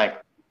right?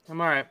 Like? I'm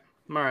all right.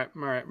 I'm all right.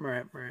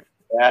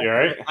 Yeah. You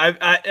all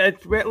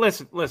right?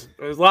 Listen.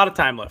 There's a lot of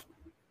time left.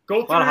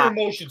 Go through your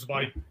emotions,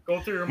 Mike. Go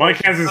through your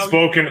emotions. Mike hasn't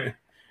spoken.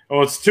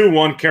 Oh, it's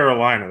 2-1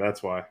 Carolina.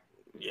 That's why.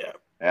 Yeah.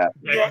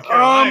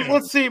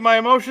 Let's see. My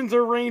emotions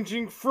are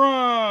ranging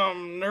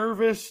from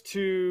nervous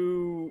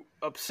to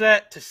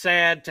upset to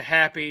sad to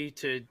happy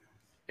to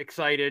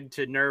excited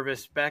to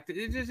nervous. Back to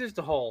it's just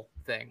the whole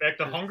thing. Back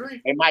to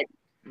hungry. Hey, Mike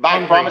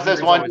promise us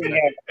one thing.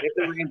 If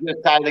the Rangers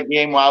tie the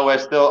game while we're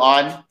still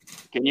on,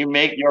 can you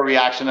make your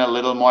reaction a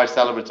little more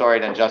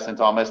celebratory than Justin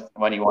Thomas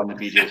when he won the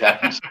PGA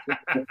Championship?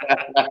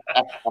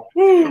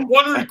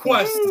 One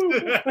request.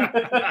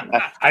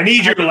 I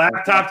need your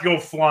laptop to go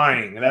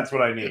flying. That's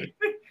what I need.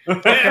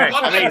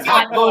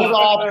 Hat goes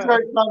off,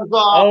 shirt comes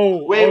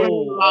off, waving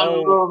around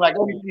the room. Like,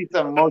 let me see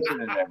some emotion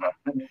in there, bro.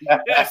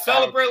 Yeah,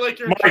 celebrate like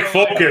you're Mike,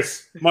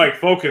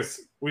 focus.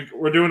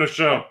 We're doing a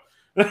show.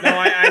 No,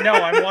 I know.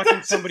 I'm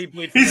watching somebody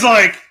bleed. He's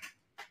like,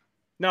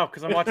 no,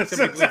 because I'm watching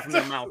somebody bleed from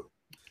their mouth.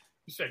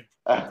 You said,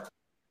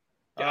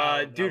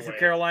 dude for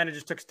Carolina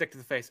just took a stick to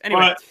the face.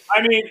 Anyway, but,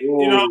 I mean,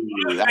 you know,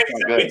 one of the things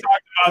that we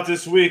talked about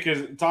this week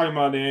is talking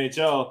about the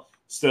NHL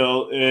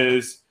still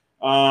is.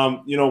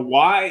 You know,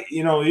 why,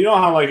 you know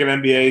how like an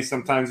NBA,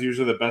 sometimes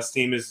usually the best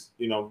team is,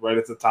 you know, right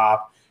at the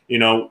top, you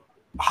know,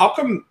 how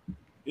come,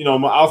 you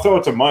know, I'll throw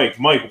it to Mike.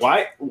 Mike,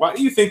 why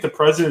do you think the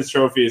President's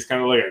Trophy is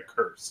kind of like a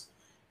curse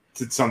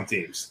to some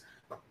teams?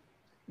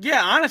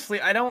 Yeah,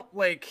 honestly, I don't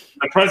like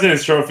the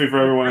President's Trophy for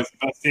everyone is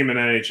the best team in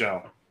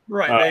NHL.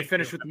 Right. They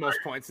finished with the most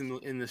points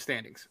in the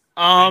standings.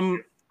 The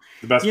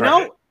best, you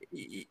know,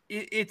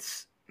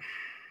 it's,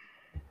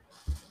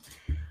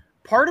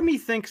 part of me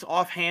thinks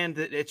offhand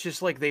that it's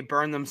just like they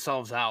burn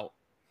themselves out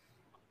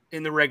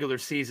in the regular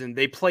season.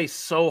 They play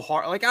so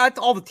hard. Like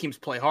all the teams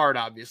play hard,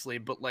 obviously,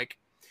 but like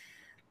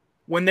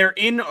when they're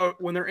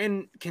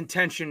in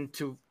contention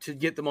to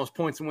get the most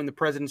points and win the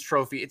President's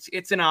Trophy,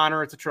 it's an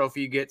honor, it's a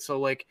trophy you get, so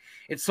like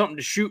it's something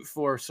to shoot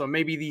for. So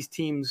maybe these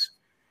teams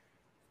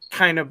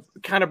kind of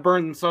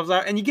burn themselves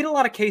out, and you get a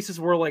lot of cases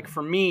where, like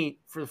for the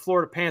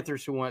Florida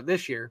Panthers who won it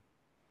this year,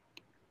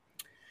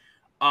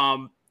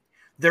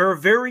 they're a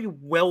very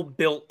well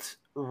built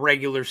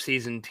regular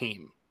season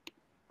team,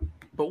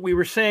 but we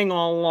were saying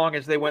all along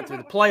as they went through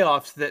the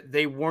playoffs that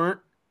they weren't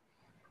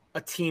a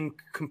team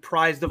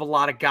comprised of a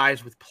lot of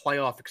guys with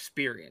playoff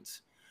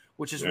experience,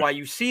 which is why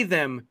you see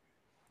them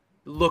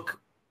look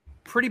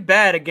pretty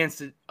bad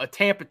against a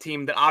Tampa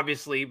team that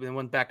obviously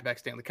won back-to-back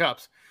Stanley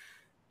Cups.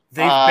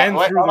 They've been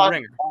through the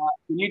ringer.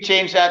 Can you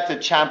change that to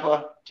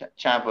Champa?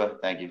 Champa,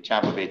 thank you.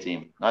 Champa Bay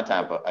team, not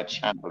Tampa, a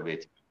Champa Bay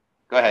team.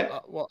 Go ahead.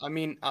 Well, I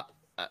mean,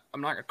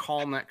 I'm not going to call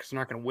them that because they're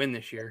not going to win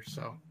this year.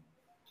 So,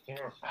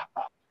 You're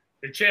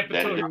champ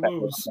until you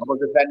lose. Double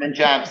defending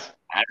champs.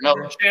 I don't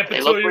know. Champ They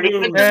until look you pretty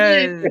lose.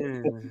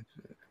 good.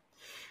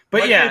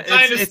 But Like yeah, your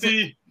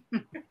dynasty.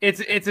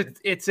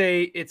 it's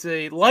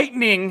a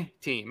Lightning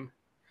team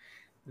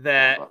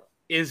that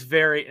is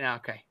very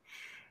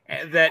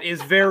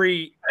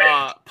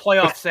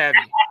playoff savvy.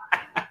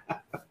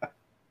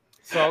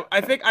 So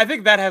I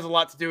think that has a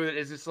lot to do with it.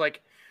 Is just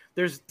like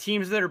there's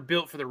teams that are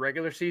built for the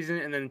regular season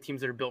and then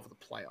teams that are built for the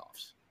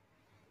playoffs.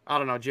 I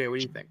don't know, Jay. What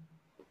do you think?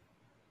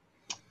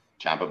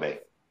 Champa Bay.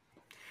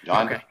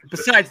 John? Okay.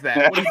 Besides that,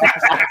 what do you think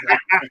besides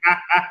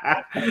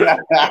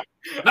that?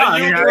 I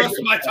yield the rest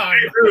of my time.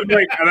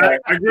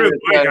 I agree with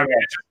Mike. I mean,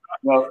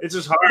 No, it's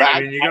just hard.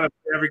 I mean, you got to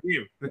play every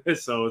game.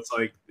 So it's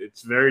like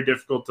it's very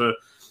difficult to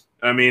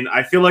 – I mean,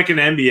 I feel like in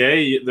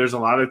NBA, there's a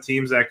lot of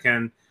teams that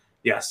can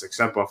 – yes,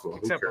 except Buffalo.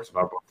 Who cares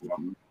about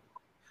Buffalo?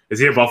 Is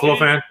he a Buffalo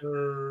fan?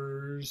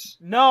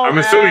 No, I'm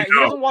assuming he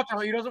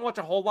doesn't watch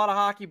a whole lot of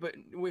hockey, but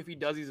if he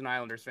does, he's an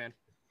Islanders fan.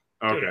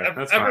 Okay, Dude,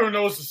 that's everyone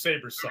fine. knows the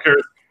Sabres suck.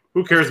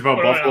 Who cares about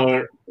Put it out Buffalo?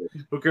 there.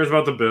 Who cares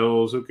about the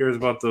Bills? Who cares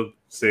about the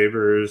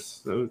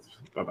Sabres?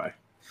 Bye-bye.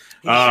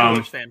 He's a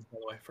Steelers fan, by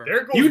the way.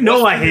 There goes You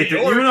know I Western hate New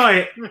that. You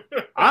York.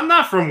 know I'm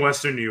not from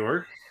Western New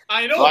York.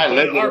 I know, So I but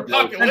live our in the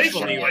population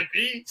Central might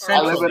be.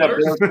 I live in a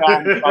Bills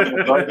town from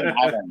the Virgin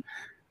Islands.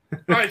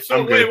 All right, so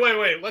I'm good.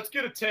 wait. Let's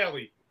get a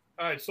tally.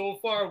 All right, so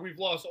far we've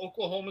lost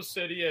Oklahoma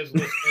City as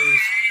listeners.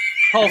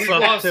 We've Tulsa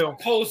lost too.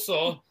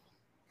 Tulsa.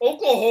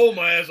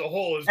 Oklahoma as a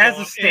whole is As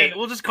gone. a state, And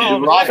we'll just call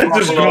We it. lost It's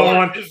just Buffalo.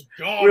 gone. is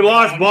gone. We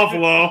lost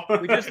Buffalo.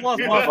 We just lost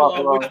Yeah.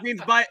 Buffalo, which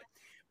means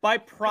by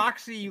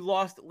proxy you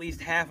lost at least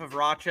half of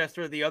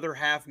Rochester. The other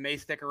half may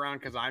stick around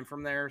because I'm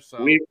from there.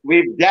 So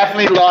We've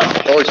definitely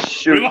lost. Oh We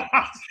shoot! lost.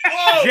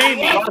 Whoa,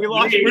 Jamie, we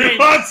lost Jamie.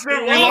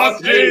 We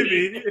lost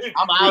Jamie.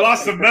 I'm We out.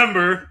 lost a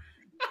member.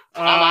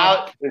 I'm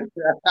out.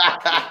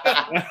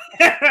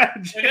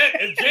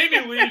 And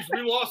Jamie leaves.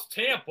 We lost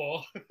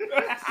Tampa.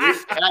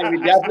 Hey, we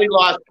definitely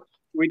lost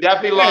Hey.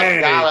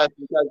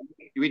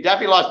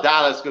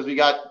 Dallas because we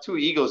got two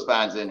Eagles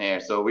fans in here.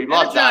 So we And a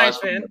lost Dallas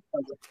Giants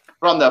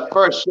from the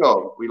first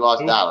show. We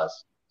lost Ooh.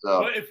 Dallas.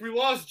 So But if we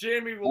lost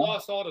Jamie, we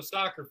lost all the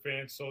soccer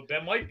fans. So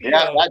that might be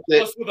Yeah, a that's it.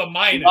 plus with a you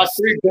minus. lost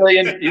 3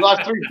 billion. You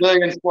lost 3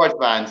 billion sports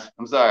fans.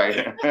 I'm sorry.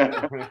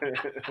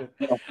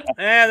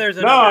 there's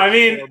No, another I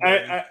mean, 4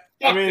 billion.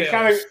 I mean,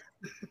 kind of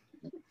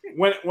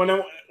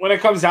when it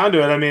comes down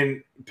to it, I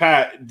mean,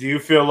 Pat, do you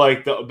feel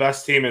like the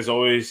best team is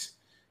always,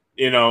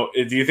 do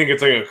you think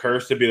it's like a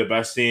curse to be the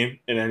best team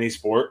in any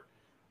sport?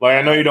 Like,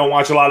 I know you don't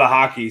watch a lot of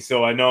hockey,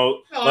 so I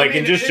know, No, I like, mean,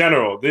 in just it-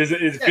 general, does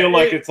it yeah, feel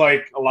like it- it's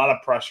like a lot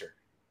of pressure?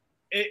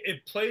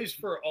 It plays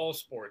for all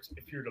sports.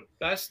 If you're the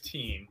best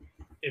team,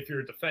 if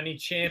you're a defending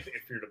champ,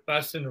 if you're the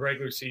best in the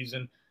regular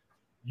season,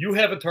 you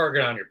have a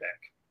target on your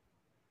back.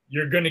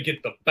 You're going to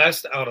get the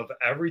best out of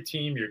every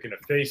team you're going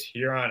to face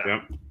here on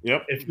out.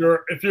 Yep. If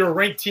you're a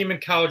ranked team in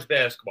college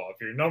basketball,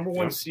 if you're number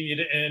one Yep. seed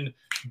in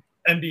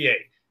NBA,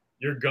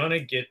 you're going to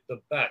get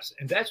the best.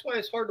 And that's why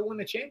it's hard to win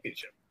the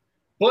championship.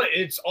 But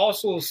it's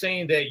also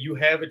saying that you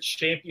have a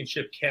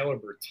championship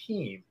caliber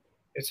team.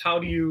 It's how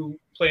do you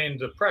play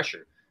into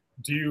pressure?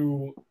 Do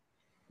you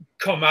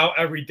come out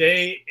every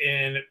day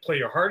and play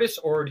your hardest,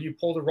 or do you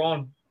pull the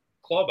wrong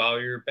club out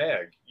of your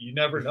bag? You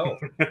never know.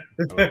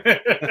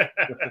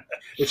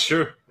 It's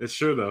true. It's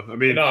true, though. I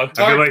mean, No, I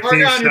feel like target teams on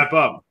your- step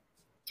up.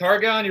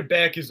 Target on your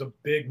back is a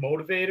big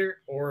motivator.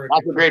 Or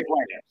That's a great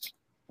point.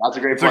 That's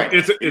a great point.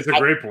 It's a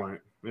great point.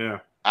 Yeah.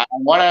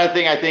 One other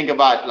thing I think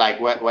about, like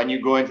when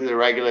you go into the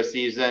regular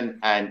season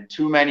and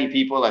too many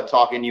people are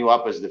talking you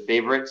up as the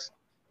favorites,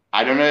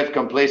 I don't know if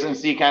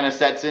complacency kind of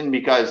sets in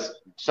because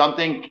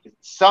something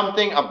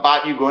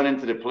about you going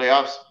into the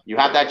playoffs, you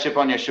have that chip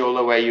on your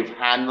shoulder where you've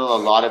handled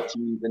a lot of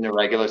teams in the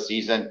regular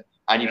season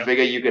and you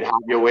figure you could have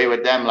your way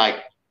with them. Like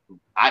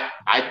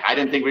I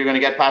didn't think we were going to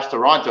get past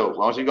Toronto.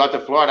 Once we got to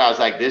Florida, I was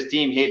like, this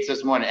team hates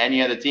us more than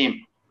any other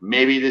team.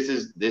 Maybe this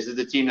is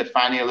the team that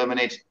finally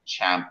eliminates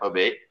Tampa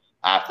Bay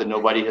after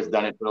nobody has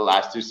done it for the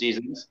last 2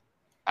 seasons.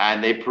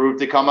 And they proved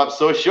to come up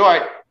so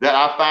short that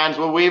our fans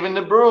were waving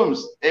the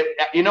brooms.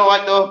 You know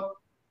what, though?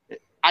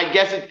 I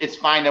guess it's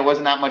fine. There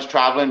wasn't that much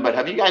traveling. But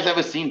have you guys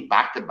ever seen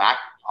back-to-back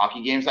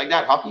hockey games like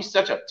that. Hockey's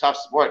such a tough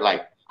sport.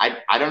 Like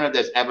I don't know if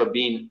there's ever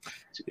been.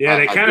 Yeah,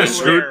 they kind of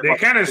screwed. They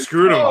kind of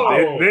screwed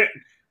them.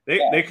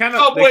 They kind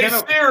of Subway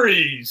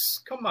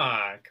Series. Come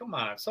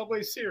on,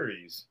 Subway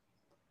Series.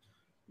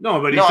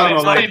 No, but he's talking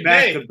about like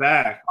back to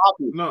back.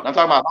 No, I'm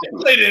talking about hockey.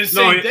 They played it the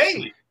same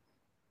day.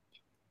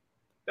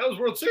 That was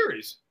World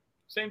Series,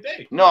 same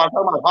day. No, I'm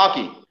talking about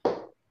hockey.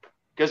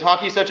 Because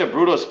hockey is such a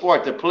brutal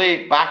sport to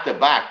play back to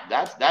back.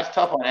 That's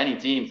tough on any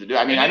team to do.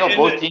 I mean, I know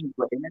both teams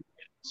were in it,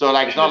 so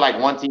like it's not like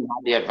one team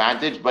had the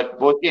advantage, but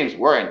both games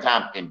were in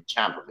Tampa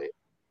Bay.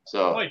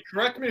 So, Mike,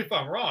 correct me if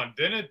I'm wrong.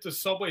 Didn't the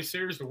Subway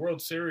Series, the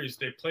World Series,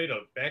 they played a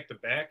back to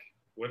back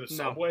with a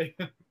Subway?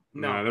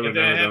 No, they would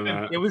never done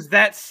that. It was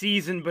that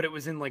season, but it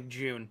was in like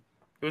June.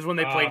 It was when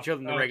they played each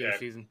other in the regular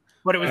season.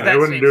 But it was they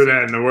wouldn't do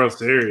that in the World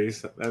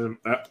Series.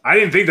 I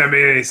didn't think that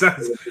made any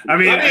sense. I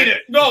mean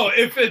no,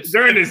 if it's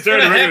during the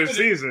regular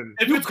season,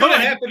 if it's going to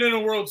happen in a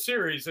World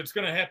Series, it's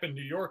going to happen in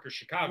New York or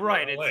Chicago,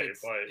 right? Or LA,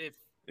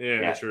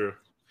 yeah, true.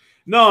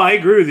 No, I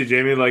agree with you,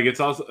 Jamie. Like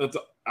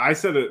I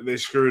said that they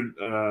screwed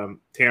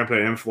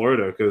Tampa and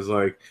Florida because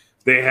like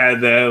they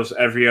had those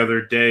every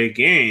other day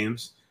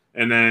games,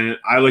 and then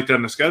I looked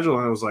on the schedule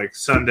and it was like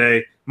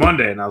Sunday,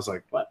 Monday, and I was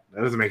like, what?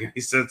 That doesn't make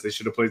any sense. They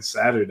should have played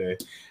Saturday.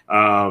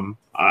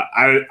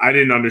 I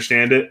didn't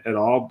understand it at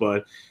all,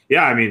 but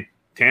yeah, I mean,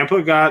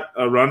 Tampa got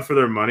a run for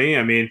their money.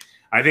 I mean,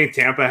 I think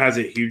Tampa has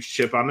a huge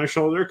chip on their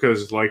shoulder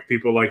because like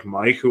people like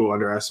Mike who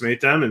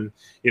underestimate them and,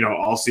 you know,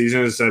 all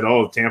season has said,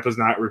 oh, Tampa's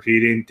not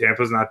repeating.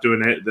 Tampa's not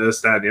doing it, this,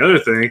 that, and the other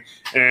thing.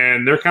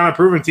 And they're kind of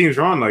proving teams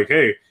wrong. Like,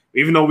 hey,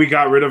 even though we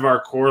got rid of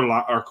our core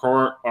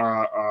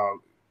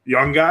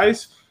young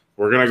guys,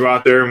 we're going to go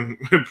out there and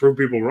prove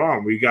people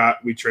wrong. We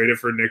traded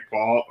for Nick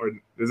Paul, or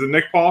is it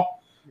Nick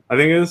Paul? I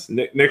think it is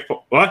Nick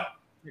Paul. What?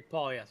 Nick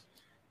Paul, yes.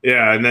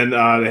 Yeah, and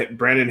then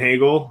Brandon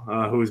Hagel,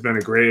 who has been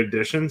a great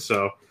addition.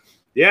 So,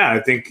 yeah, I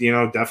think, you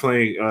know,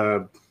 definitely,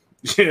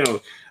 you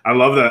know, I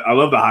love that. I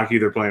love the hockey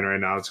they're playing right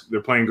now.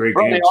 They're playing great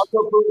games. They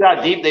also proved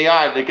how deep they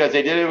are because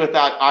they did it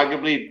without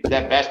arguably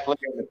that best player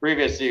in the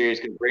previous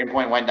series because Braden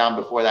Point went down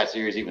before that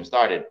series even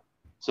started.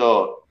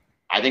 So,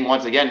 I think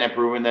once again, they're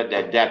proving that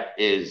their depth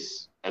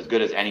is as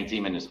good as any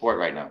team in the sport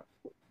right now.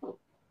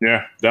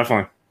 Yeah,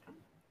 definitely.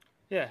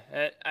 Yeah,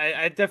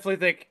 I definitely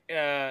think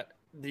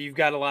you've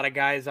got a lot of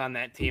guys on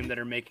that team that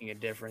are making a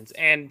difference.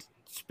 And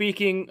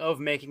speaking of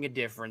making a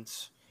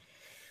difference,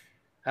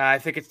 I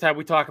think it's time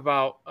we talk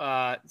about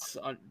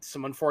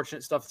some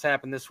unfortunate stuff that's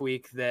happened this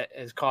week that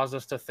has caused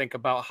us to think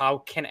about how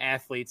can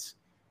athletes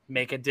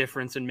make a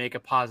difference and make a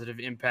positive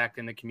impact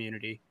in the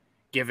community,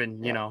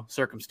 given, you know,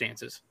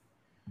 circumstances.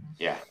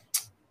 Yeah.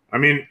 I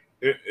mean,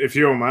 if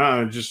you don't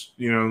mind, just,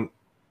 you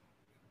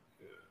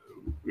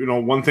know,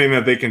 one thing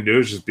that they can do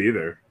is just be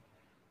there.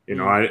 You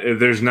know,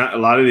 there's not a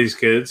lot of these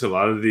kids, a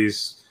lot of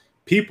these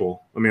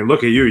people. I mean,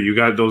 look at you. You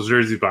got those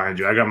jerseys behind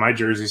you. I got my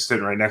jersey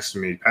sitting right next to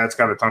me. Pat's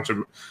got a ton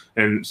of,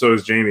 and so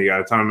does Jamie,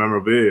 got a ton of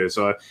memorabilia.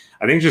 So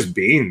I think just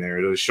being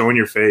there, showing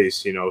your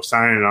face, you know,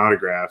 signing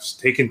autographs,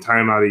 taking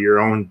time out of your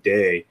own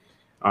day,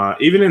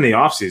 even in the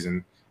off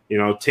season, you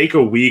know, take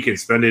a week and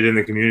spend it in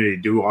the community,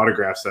 do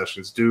autograph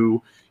sessions,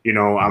 you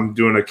know, I'm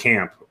doing a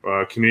camp,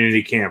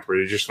 community camp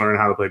where you just learn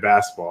how to play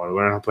basketball or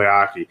learn how to play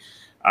hockey.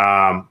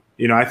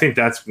 You know, I think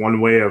that's one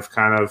way of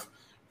kind of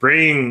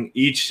bringing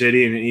each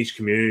city and each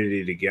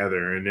community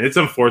together. And it's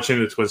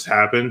unfortunate it's what's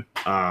happened.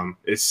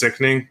 It's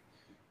sickening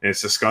and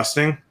it's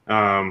disgusting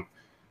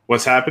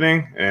what's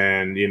happening.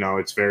 And, you know,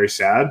 it's very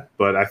sad.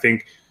 But I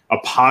think a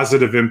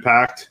positive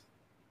impact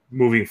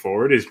moving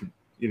forward is,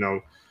 you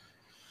know,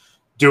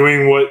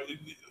 doing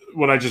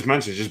what I just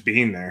mentioned, just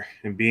being there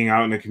and being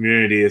out in the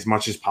community as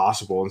much as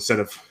possible instead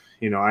of,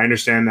 you know, I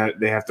understand that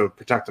they have to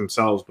protect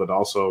themselves, but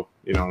also,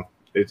 you know,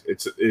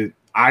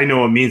 I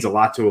know it means a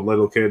lot to a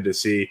little kid to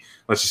see,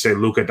 let's just say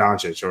Luka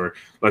Doncic or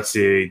let's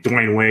say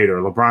Dwayne Wade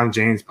or LeBron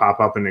James pop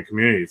up in the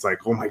community. It's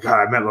like, oh my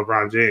God, I met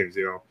LeBron James,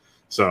 you know?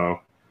 So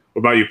what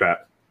about you,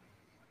 Pat?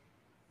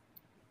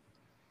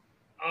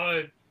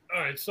 All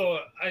right. So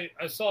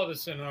I saw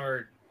this in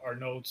our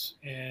notes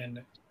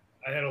and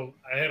I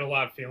had a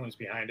lot of feelings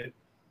behind it.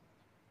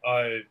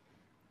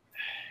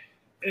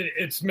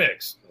 It's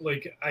mixed.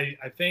 Like I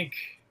think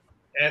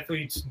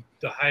athletes,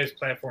 the highest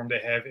platform they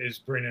have is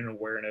bringing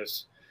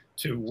awareness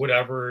to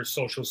whatever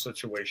social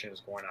situation is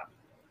going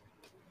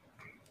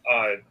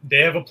on. They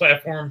have a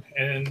platform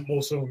and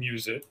most of them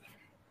use it,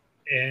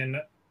 and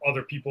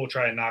other people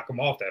try to knock them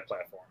off that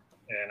platform.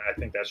 And I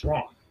think that's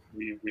wrong.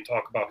 We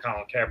talk about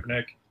Colin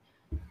Kaepernick.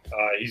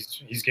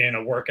 He's getting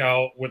a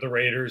workout with the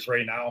Raiders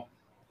right now,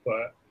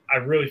 but I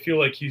really feel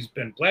like he's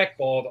been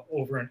blackballed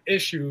over an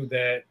issue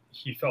that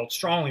he felt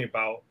strongly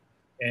about.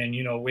 And,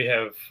 you know, we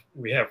have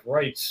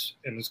rights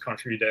in this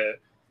country that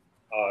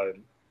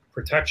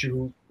protect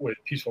you with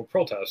peaceful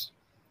protest.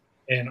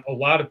 And a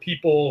lot of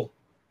people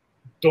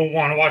don't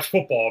want to watch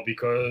football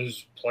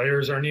because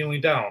players are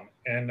kneeling down.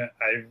 And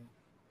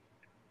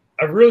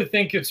I really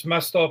think it's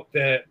messed up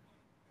that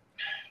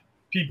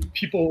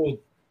people will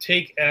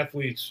take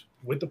athletes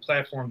with the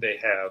platform they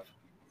have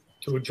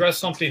to address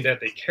something that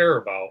they care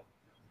about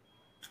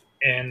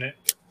and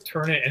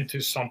turn it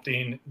into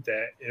something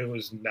that it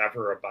was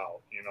never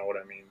about. You know what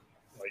I mean?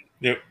 Like,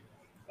 Yep.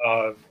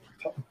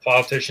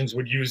 Politicians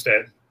would use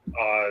that.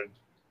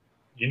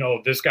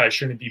 This guy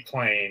shouldn't be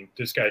playing.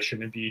 This guy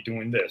shouldn't be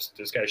doing this.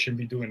 This guy shouldn't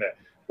be doing that.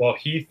 Well,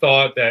 he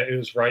thought that it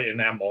was right in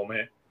that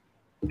moment,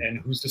 and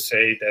who's to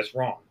say that's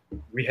wrong?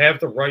 We have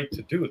the right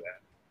to do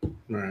that.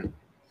 Right.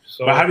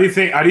 So, but how do you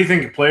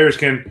think players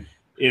can,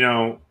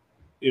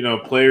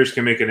 players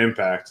can make an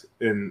impact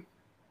in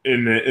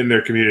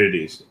their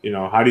communities?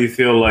 How do you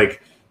feel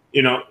like,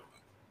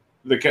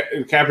 the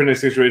Kaepernick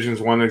situation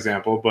is one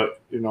example, but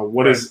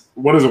what is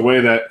a way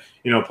that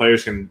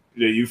players that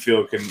you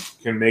feel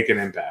can make an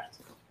impact?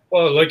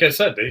 Well, like I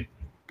said, they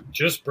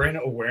just bring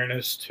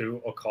awareness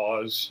to a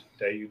cause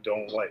that you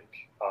don't like.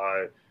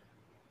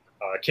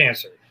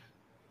 Cancer.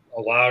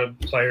 A lot of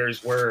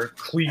players wear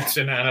cleats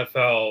in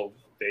NFL.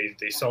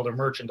 They sell their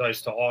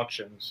merchandise to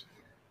auctions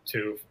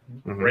to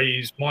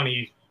raise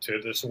money to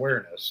this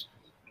awareness.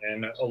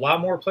 And a lot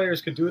more players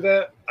could do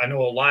that. I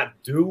know a lot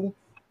do.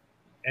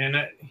 And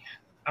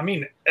I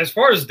mean, as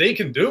far as they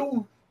can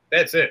do,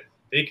 that's it.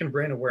 They can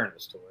bring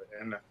awareness to it.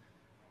 And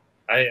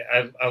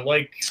I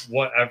like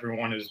what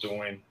everyone is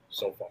doing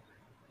so far.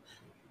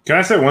 Can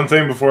I say one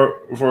thing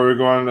before we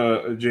go on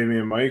to Jamie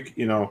and Mike?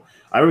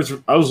 I was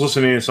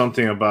listening to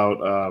something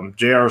about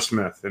J.R.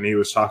 Smith, and he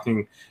was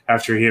talking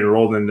after he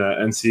enrolled in the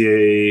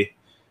NCAA,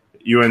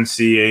 UNC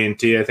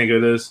A&T, I think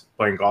it is,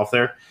 playing golf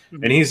there.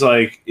 Mm-hmm. And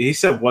he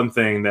said one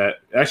thing that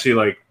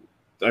actually,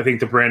 I think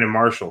to Brandon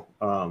Marshall,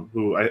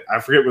 who I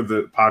forget what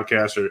the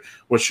podcast or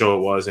what show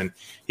it was, and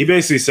he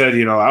basically said,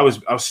 I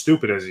was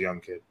stupid as a young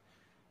kid.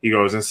 He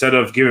goes, instead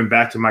of giving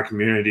back to my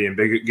community and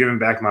giving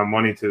back my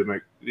money to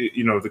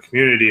the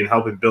community and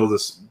helping build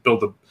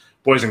the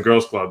Boys and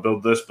Girls Club,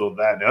 build this, build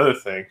that, and the other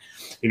thing,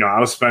 I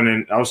was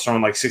throwing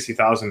like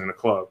 $60,000 in the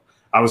club.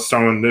 I was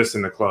throwing this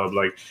in the club.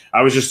 Like,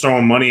 I was just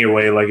throwing money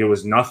away like it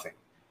was nothing.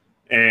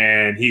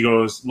 And he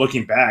goes,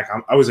 looking back,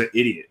 I was an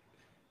idiot.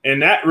 And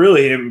that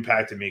really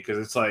impacted me because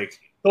it's like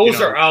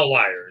those are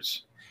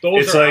outliers.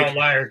 Those are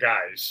outlier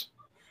guys.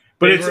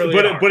 But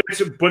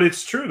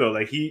it's true though.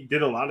 Like, he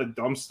did a lot of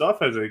dumb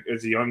stuff as a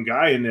young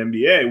guy in the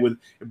NBA.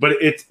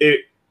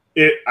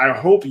 I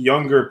hope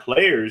younger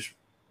players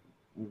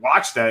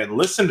watch that and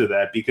listen to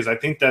that, because I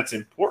think that's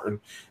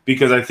important.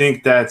 Because I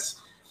think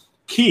that's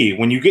key.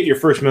 When you get your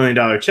first $1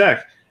 million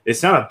check,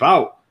 it's not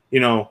about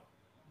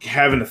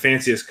having the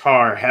fanciest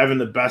car, having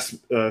the best.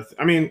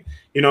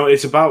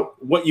 It's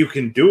about what you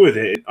can do with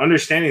it.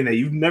 Understanding that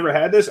you've never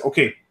had this.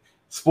 Okay,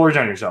 splurge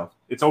on yourself.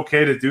 It's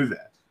okay to do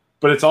that.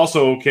 But it's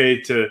also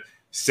okay to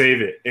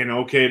save it and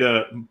okay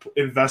to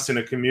invest in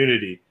a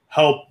community,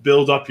 help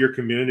build up your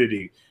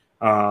community.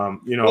 Hang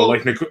on.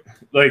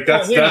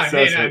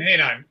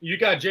 You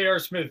got J.R.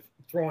 Smith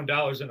throwing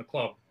dollars in the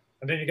club,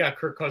 and then you got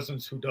Kirk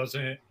Cousins, who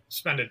doesn't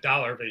spend a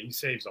dollar of it. He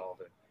saves all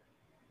of it.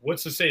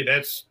 What's to say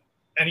that's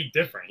any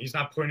different? He's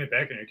not putting it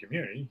back in your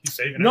community. He's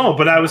saving it. No,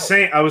 but I was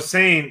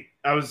referencing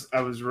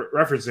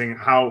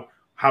how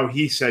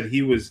he said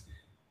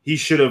he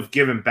should have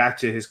given back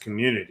to his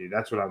community.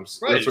 That's what I'm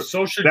saying. Right.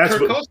 So should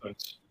Kirk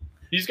Cousins.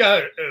 He's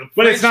got,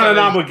 but it's not an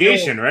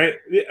obligation, right?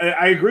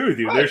 I agree with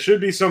you. Right. There should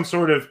be some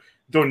sort of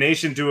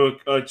donation to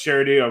a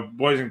charity, a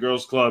Boys and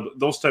Girls Club,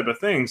 those type of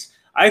things.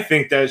 I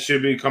think that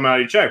should be come out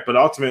of your check, but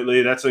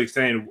ultimately that's like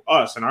saying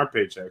us and our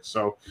paychecks.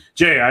 So,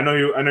 Jay, I know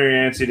you're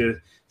antsy to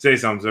say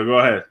something, so go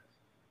ahead.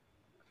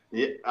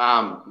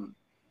 Yeah,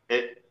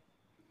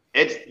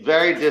 it's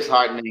very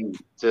disheartening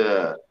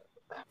to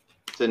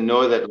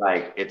know that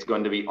it's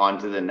going to be on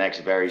to the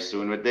next very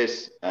soon with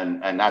this,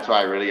 and that's why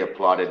I really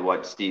applauded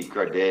what Steve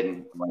Kerr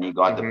did when he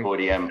got the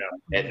podium,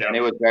 and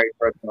it was very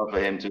personal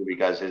for him too,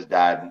 because his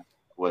dad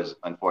was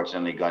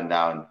unfortunately gunned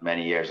down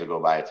many years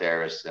ago by a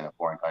terrorist in a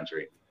foreign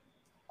country,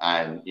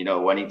 and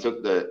when he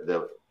took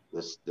the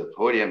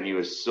podium, he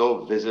was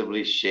so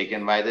visibly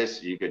shaken by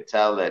this. You could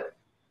tell that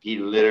he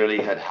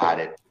literally had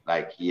it.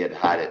 Like, he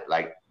had it.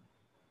 Like,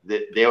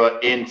 they were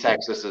in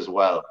Texas as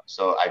well,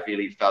 so I feel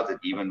he felt it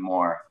even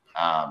more.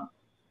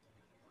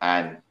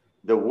 And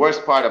the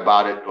worst part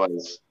about it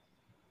was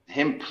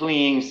him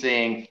pleading,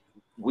 saying,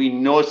 we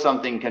know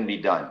something can be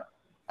done.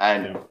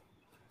 And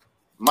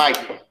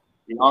Mike,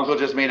 your uncle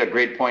just made a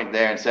great point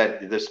there and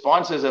said the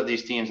sponsors of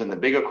these teams and the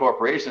bigger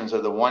corporations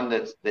are the one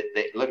that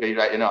they look at you,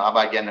 right? How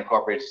about getting the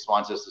corporate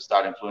sponsors to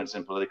start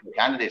influencing political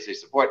candidates they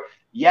support?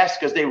 Yes,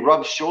 because they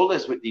rub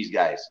shoulders with these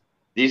guys.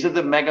 These are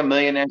the mega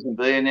millionaires and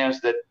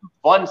billionaires that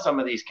fund some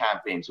of these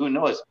campaigns. Who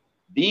knows?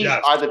 These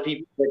are the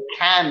people that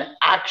can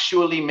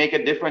actually make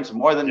a difference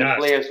more than the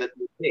players that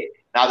they pay.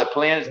 Now, the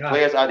players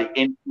are the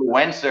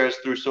influencers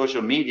through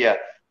social media.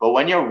 But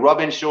when you're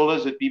rubbing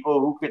shoulders with people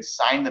who could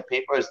sign the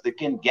papers, that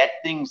can get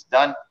things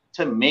done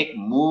to make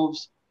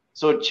moves,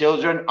 so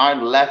children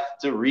aren't left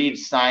to read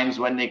signs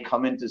when they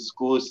come into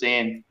school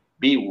saying,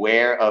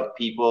 beware of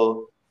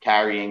people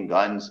carrying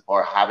guns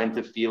or having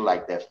to feel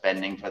like they're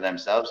fending for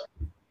themselves.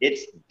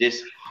 It's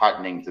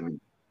disheartening to me.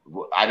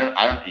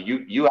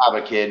 You have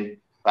a kid,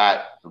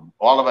 but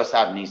all of us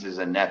have nieces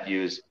and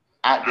nephews.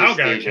 at this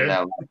stage in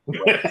their life.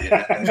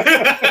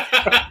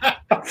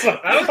 I'm sorry.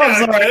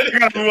 I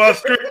got to move off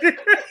screen.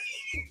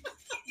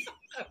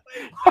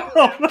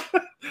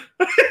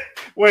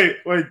 Wait,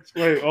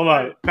 hold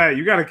on. Pat,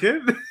 you got a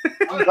kid?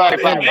 I'm sorry,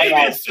 Pat.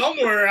 Maybe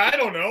somewhere. I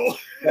don't know.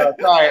 No,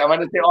 sorry, I'm going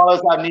to say all of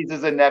us have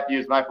nieces and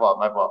nephews. My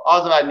fault.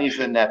 All of us have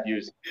nieces and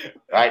nephews,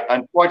 right?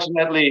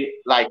 Unfortunately,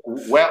 like,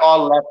 we're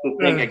all left to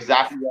think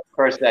exactly what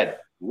Kerr said.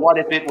 What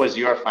if it was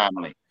your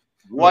family?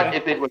 What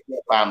if it was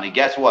your family?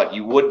 Guess what?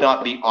 You would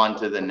not be on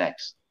to the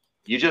next.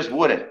 You just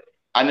wouldn't.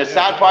 And the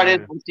sad part is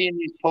I'm seeing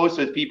these posts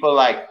with people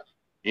like,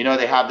 you know,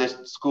 they have this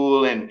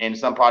school in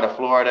some part of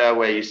Florida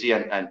where you see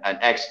an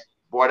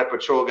ex-Border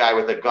Patrol guy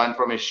with a gun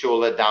from his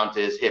shoulder down to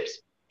his hips.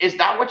 Is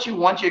that what you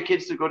want your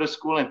kids to go to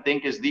school and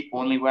think is the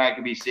only way I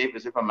can be safe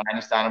is if a man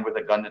is standing with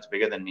a gun that's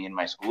bigger than me in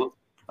my school?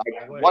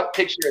 Like, what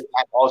picture is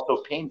that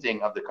also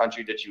painting of the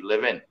country that you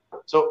live in?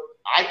 So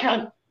I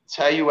can't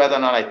tell you whether or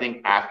not I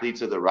think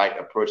athletes are the right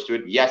approach to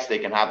it. Yes, they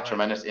can have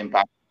tremendous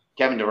impact.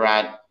 Kevin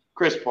Durant,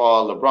 Chris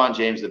Paul, LeBron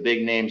James, the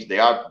big names, they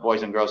are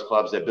boys and girls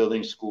clubs. They're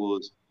building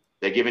schools.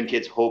 They're giving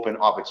kids hope and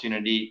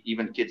opportunity,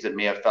 even kids that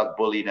may have felt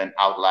bullied and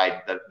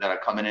outlied that are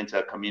coming into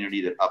a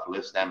community that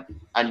uplifts them.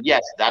 And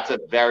yes, that's a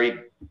very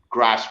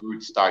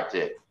grassroots start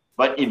to it.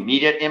 But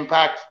immediate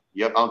impact,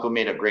 your uncle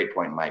made a great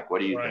point, Mike. What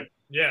do you think?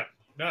 Yeah.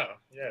 No.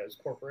 Yeah, it's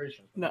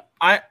corporation. No,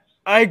 I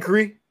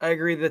agree. I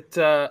agree that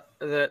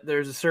that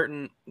there's a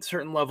certain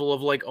level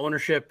of like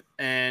ownership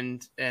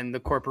and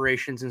the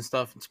corporations and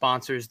stuff and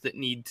sponsors that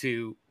need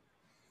to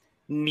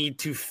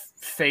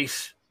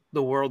face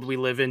the world we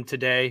live in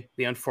today,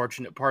 the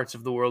unfortunate parts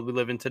of the world we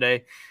live in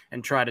today,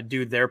 and try to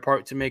do their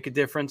part to make a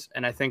difference.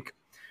 And I think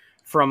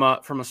from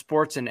a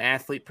sports and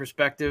athlete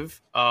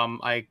perspective,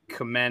 I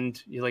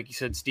commend, like you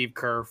said, Steve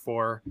Kerr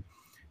for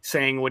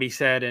saying what he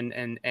said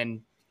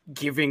and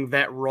giving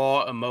that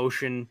raw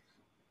emotion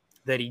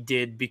that he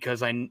did,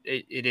 because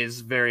it is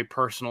a very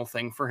personal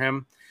thing for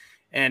him.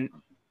 And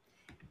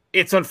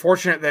it's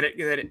unfortunate that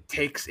it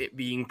takes it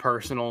being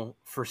personal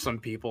for some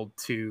people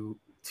to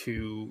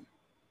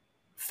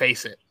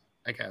face it,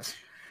 I guess.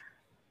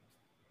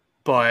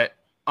 But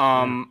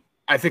I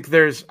agree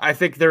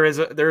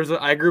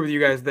with you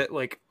guys that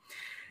like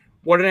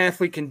what an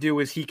athlete can do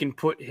is he can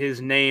put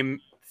his name,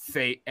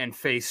 fate, and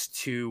face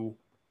to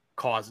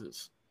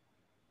causes,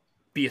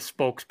 be a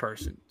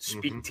spokesperson,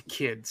 speak to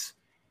kids,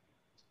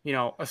 you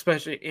know,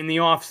 especially in the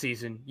off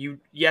season. You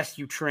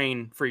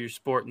train for your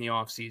sport in the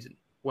off season,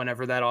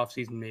 whenever that off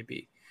season may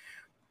be,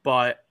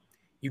 but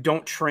you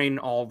don't train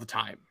all the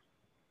time,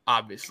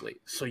 obviously.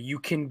 So you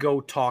can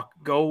go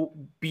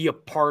be a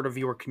part of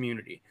your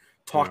community,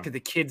 talk to the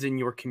kids in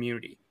your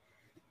community,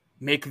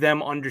 make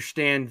them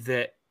understand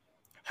that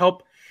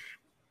help.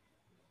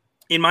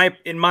 In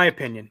my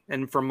opinion,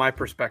 and from my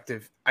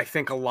perspective, I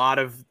think a lot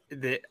of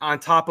the, on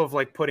top of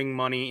like putting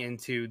money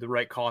into the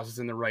right causes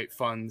and the right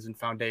funds and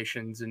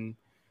foundations and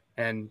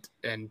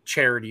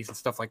charities and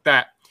stuff like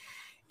that,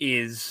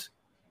 is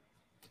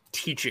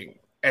teaching,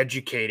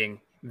 educating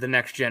the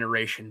next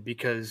generation.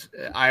 Because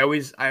I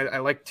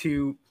like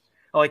to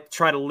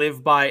try to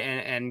live by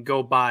and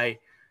go by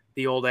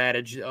the old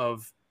adage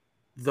of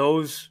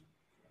those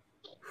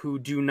who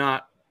do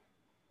not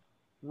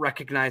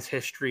recognize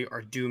history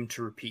are doomed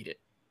to repeat it.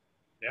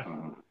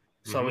 Yeah.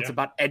 So it's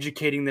about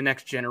educating the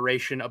next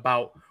generation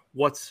about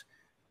what's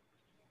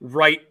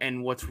right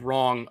and what's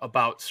wrong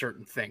about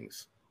certain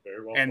things.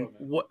 Very well and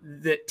put,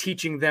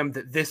 teaching them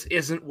that this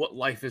isn't what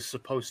life is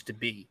supposed to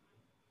be.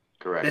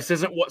 Correct. This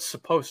isn't what's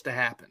supposed to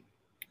happen.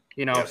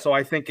 You know, so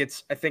I think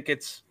that's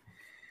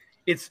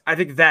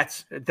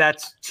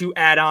to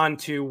add on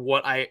to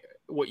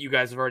what you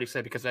guys have already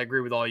said, because I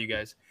agree with all you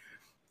guys.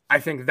 I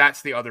think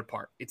that's the other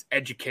part. It's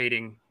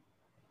educating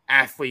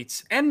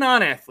athletes and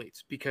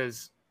non-athletes,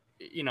 because,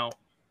 you know.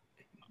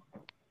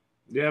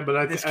 Yeah, but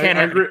I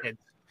agree.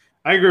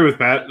 I agree with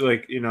Pat.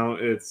 Like, you know,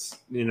 it's,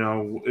 you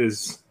know,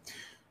 is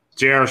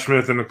J.R.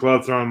 Smith in the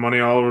club throwing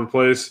money all over the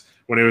place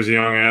when he was a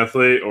young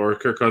athlete, or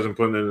Kirk Cousins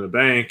putting it in the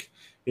bank?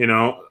 You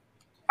know,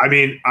 I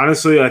mean,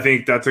 honestly, I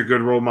think that's a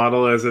good role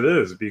model as it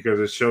is, because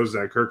it shows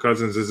that Kirk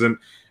Cousins isn't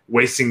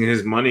wasting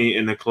his money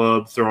in the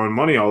club, throwing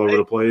money all over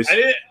the place.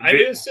 I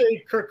didn't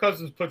say Kirk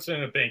Cousins puts it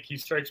in a bank. He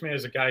strikes me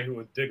as a guy who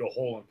would dig a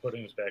hole and put it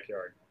in his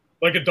backyard,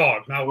 like a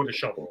dog, not with a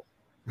shovel.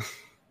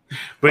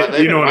 But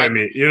you know what I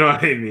mean. You know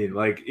what I mean.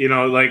 Like, you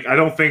know, like I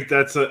don't think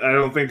that's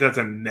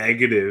a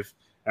negative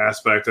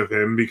aspect of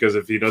him, because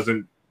if he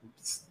doesn't,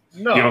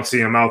 you don't see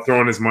him out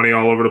throwing his money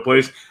all over the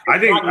place. I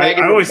think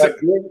I always say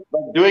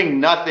doing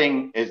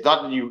nothing is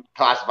not that you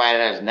classify it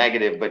as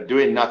negative, but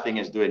doing nothing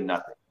is doing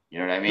nothing. You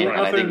know what I mean? And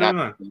I think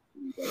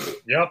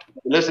yep.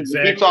 Listen,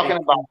 exactly. You keep talking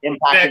about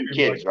impacting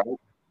kids, right?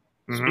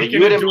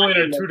 Speaking of doing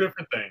are two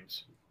different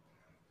things.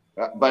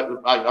 But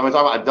I'm going to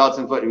talk about adults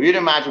and football. You'd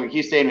imagine we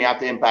keep saying we have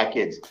to impact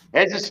kids.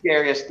 Here's the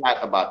scariest stat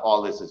about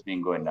all this that's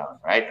been going down,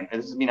 right? And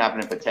this has been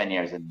happening for 10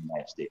 years in the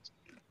United States.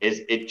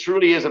 It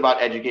truly is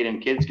about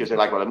educating kids, because they're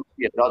like, well, it must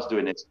be adults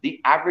doing this.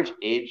 The average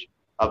age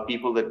of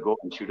people that go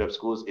and shoot up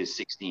schools is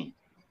 16.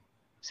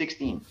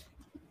 16.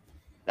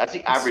 That's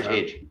the average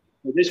age.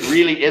 this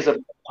really is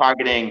about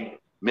targeting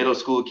middle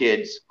school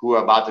kids who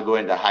are about to go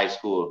into high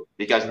school,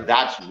 because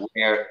that's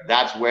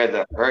where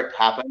the hurt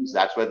happens.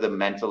 That's where the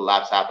mental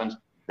lapse happens.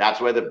 That's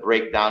where the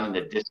breakdown and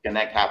the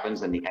disconnect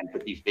happens and the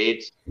empathy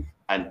fades.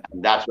 And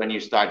that's when you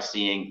start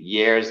seeing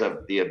years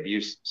of the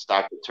abuse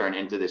start to turn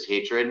into this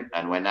hatred.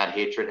 And when that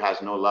hatred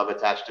has no love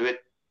attached to it,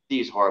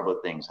 these horrible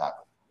things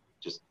happen.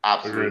 Just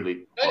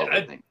absolutely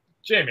horrible things.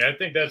 Jamie, I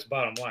think that's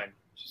bottom line.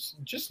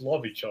 Just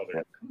love each other.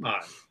 Yep. Come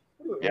on.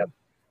 Yep.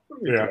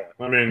 Yeah,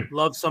 I mean,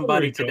 love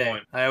somebody today.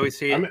 doing? I always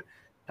see it.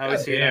 I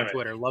always see it on it.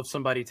 Twitter. Love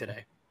somebody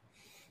today.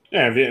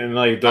 yeah, and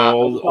like the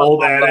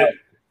old adage.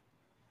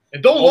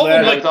 And don't love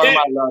them Let's like talk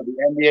that. about love.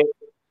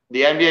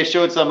 The NBA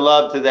showed some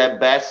love to their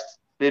best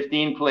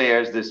 15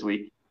 players this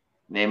week,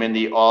 naming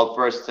the all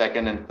first,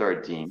 second, and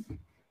third team.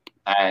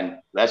 And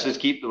let's just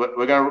keep.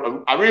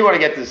 I really want to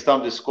get to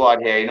Stump the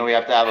Squad here. You know, we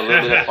have to have a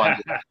little bit of fun.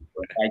 So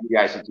thank you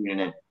guys for tuning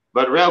in.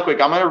 But real quick,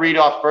 I'm going to read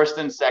off first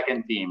and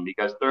second team,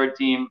 because third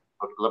team,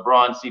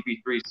 LeBron,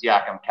 CP3,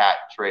 Siakam, Cat,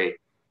 Trey.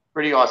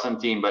 Pretty awesome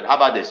team. But how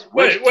about this?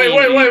 Wait. Say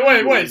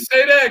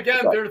that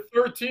again. They're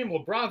third team.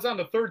 LeBron's on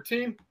the third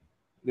team.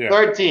 Yeah.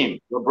 Third team: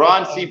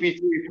 LeBron, CP3,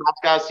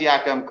 Pascal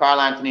Siakam, Karl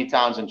Anthony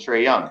Towns, and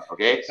Trey Young.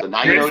 Okay, so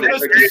now you know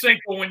Just that.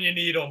 Cinco when you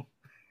need them.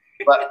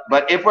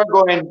 But if we're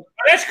going,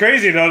 That's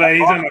crazy though that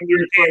he's on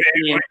the third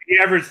team. He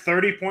averaged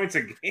 30 points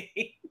a game.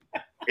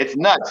 it's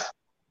nuts.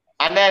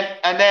 And then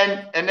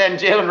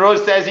Jalen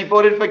Rose says he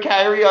voted for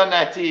Kyrie on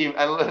that team,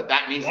 and look,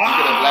 that means he could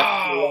have left.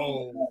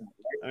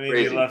 I mean,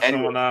 he left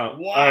someone out.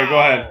 Wow. All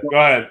right, go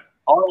ahead.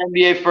 All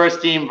NBA first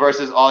team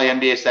versus All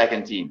NBA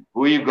second team.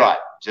 Who you got?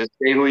 Just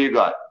say who you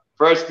got.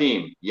 First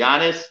team: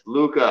 Giannis,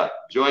 Luka,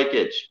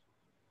 Jokic,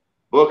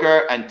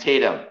 Booker, and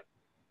Tatum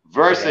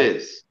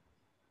versus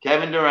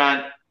Kevin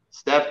Durant,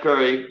 Steph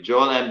Curry,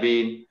 Joel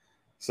Embiid,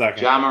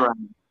 Second. Ja Morant,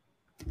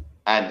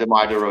 and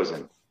DeMar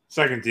DeRozan.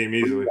 Second team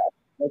easily.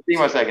 First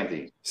team or second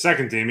team?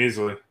 Second team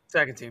easily.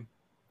 Second team.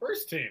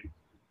 First team.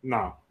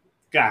 No.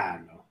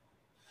 God no.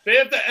 They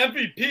have the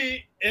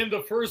MVP in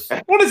the first.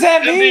 What does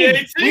that NBA mean?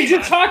 team. We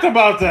just talked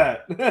about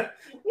that.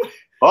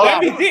 Hold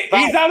That on. means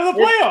he's out of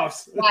the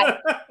playoffs.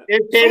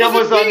 If Tatum So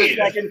was does on the Embiid.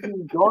 second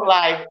team, don't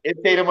lie.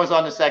 If Tatum was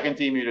on the second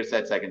team, you'd have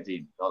said second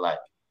team. Don't lie.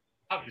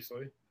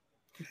 Obviously.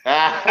 So, oh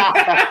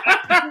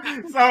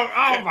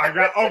my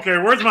god. Okay,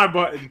 where's my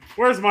button?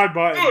 Where's my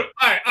button? Dude,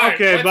 all right.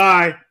 Okay,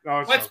 bye.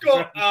 Oh, Let's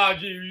sorry. go.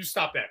 You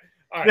stop that.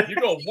 All right, you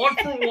go 1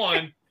 for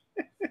 1.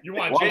 You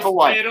want One for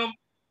one.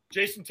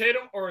 Jason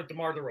Tatum, or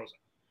DeMar DeRozan?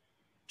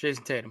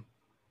 Jason Tatum.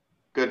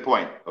 Good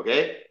point.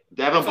 Okay,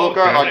 Devin That's all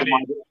Booker or I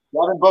need.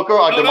 Devin Booker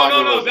or No, DeMar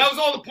no. DeRozan? That was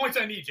all the points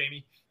I need,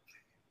 Jamie.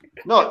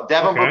 No,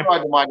 Devin Okay. Booker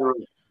or DeMar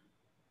DeRozan?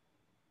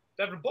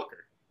 Devin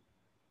Booker.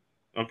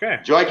 Okay.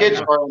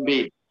 Jokic or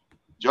Embiid?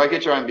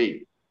 Jokic or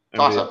Embiid?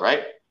 Toss up,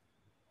 right?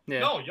 Yeah.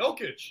 No,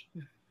 Jokic.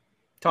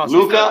 Toss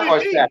Luka MVP. or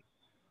Steph?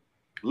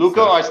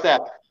 Luka or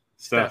Steph?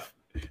 Steph.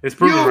 It's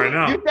proven right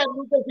now. You said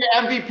Luka's your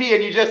MVP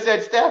and you just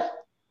said Steph.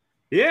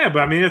 Yeah, but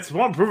I mean, it's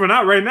one proven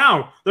out right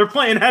now. They're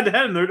playing head to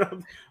head, and they're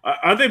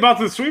aren't they about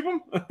to sweep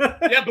them?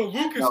 Yeah, but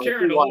Luka's No,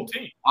 carrying the 3-1. whole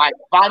team. All right,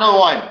 final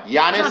one.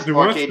 Giannis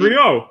or It's KD?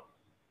 3-0.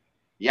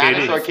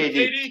 Giannis KD. or KD?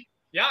 KD,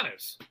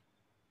 Giannis.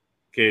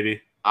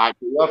 Katie. All right,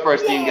 you're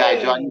first team guy.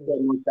 Whoa. John, you said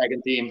you were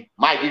second team.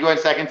 Mike, you going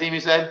second team,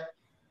 you said?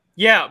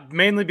 Yeah,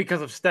 mainly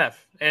because of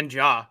Steph and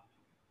Ja.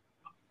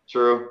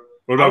 True.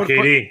 What I about would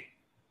put- KD?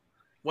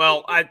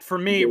 Well, for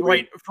me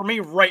right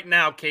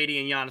now, KD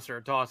and Giannis are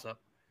a toss up.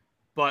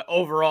 But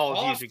overall,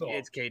 Toss-up.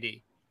 it's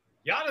KD.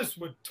 Giannis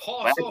would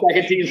toss That up.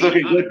 second team's KD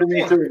looking on good the to me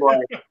court. too, boy.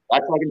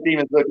 That second team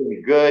is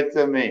looking good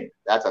to me.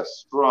 That's a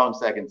strong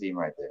second team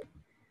right there.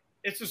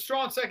 It's a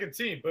strong second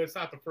team, but it's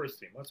not the first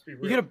team. Let's be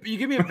real. You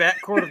give me a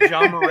backcourt of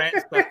Ja Morant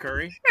and Steph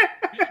Curry?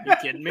 You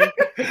kidding me?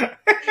 Dude,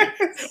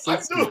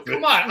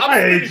 come on. I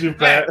hate spitting you,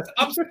 Pat. facts.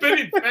 I'm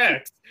spitting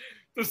facts.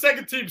 The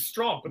second team's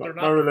strong, but they're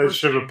not. My the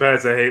first relationship team. with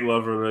Pat's a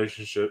hate-love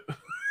relationship.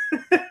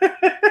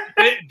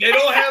 They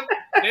don't have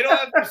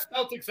the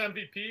Celtics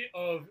MVP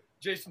of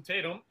Jason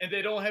Tatum, and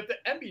they don't have the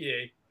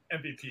NBA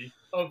MVP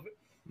of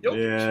Jokic.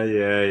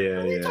 Yeah.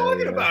 What are you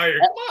talking about here?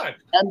 Come on.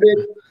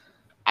 Embiid,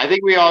 I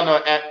think we all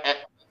know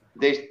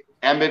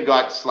Embiid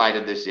got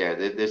slighted this year.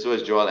 This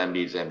was Joel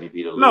Embiid's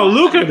MVP to lose. No,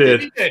 Luka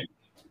did. He did.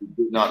 He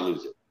did not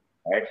lose it.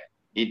 Right?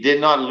 He did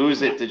not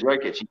lose it to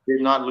Jokic. He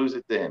did not lose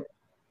it to him.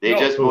 They No.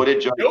 just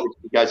voted Jokic Nope.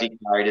 because he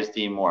carried his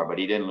team more, but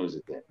he didn't lose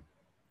it to him.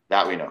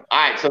 That we know.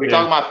 All right, so we're Yeah.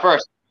 talking about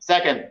first,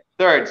 second,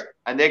 thirds,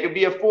 and there could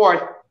be a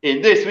fourth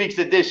in this week's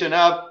edition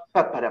of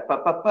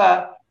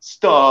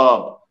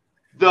Stump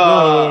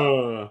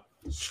the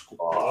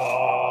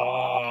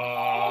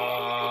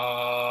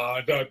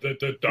Da, da,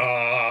 da, da.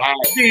 All right.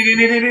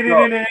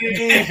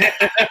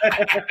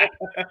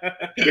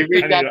 We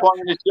reached that point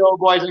in the show,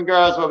 boys and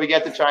girls, where we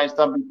get to try and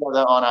stump each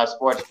other on our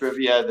sports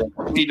trivia. That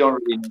we don't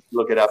really need to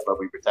look it up, but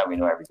we pretend we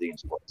know everything in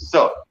sports.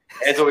 So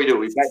here's what we do.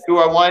 We've got 2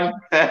 or 1.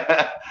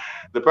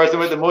 The person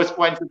with the most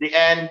points at the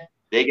end,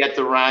 they get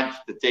to rant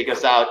to take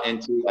us out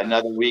into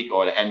another week,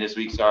 or to end this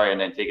week, sorry,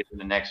 and then take it to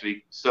the next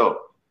week.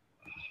 So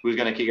who's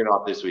going to kick it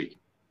off this week?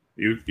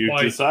 You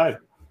Mike. decide.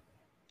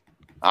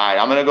 All right,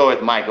 I'm gonna go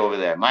with Mike over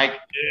there. Mike.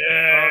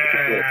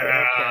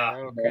 Yeah.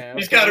 Okay.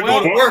 He's got to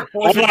Well, go to work.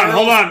 boys and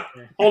girls.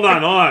 Hold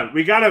on.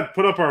 We gotta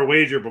put up our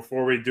wager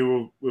before we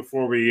ask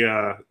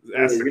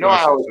the You know,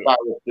 I always question. start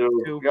with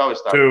two. Two. We always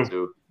start with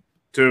two.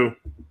 2.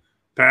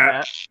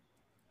 Pat.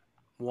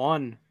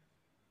 1.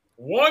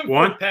 One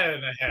One? for Pat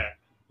and a hat.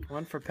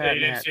 1 for Pat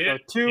You and didn't see Hat.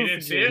 it? So 2 You for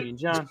didn't see it? Jamie and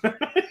John.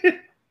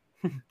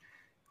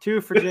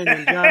 2 for Jamie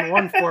and John.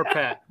 1 for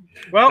Pat.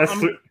 Well,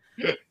 That's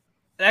it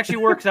actually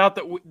works out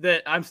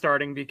that I'm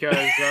starting because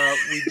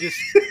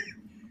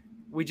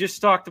we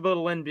just talked about a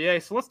little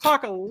NBA. So let's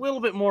talk a little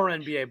bit more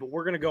NBA, but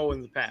we're gonna go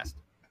in the past.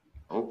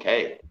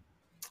 Okay.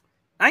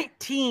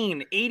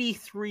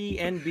 1983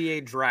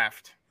 NBA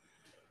draft.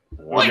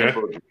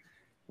 Wonderful.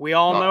 We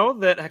all know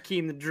that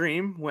Hakeem the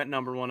Dream went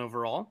number 1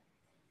 overall.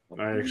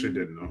 I actually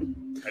didn't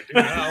know. I do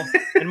now.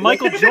 And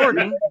Michael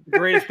Jordan, the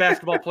greatest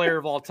basketball player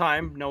of all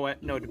time, no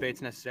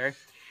debates necessary,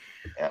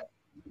 Yeah.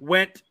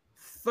 went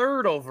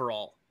 3rd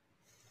overall.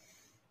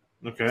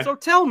 Okay. So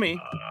tell me,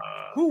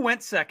 who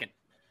went 2nd?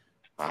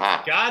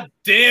 Aha.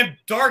 Goddamn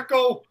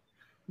Darko.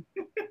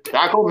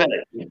 Taco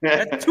Minute.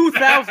 That's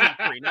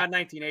 2003, not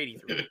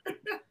 1983.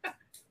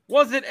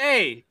 Was it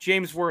A,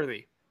 James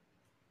Worthy?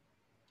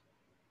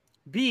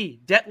 B,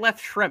 Detlef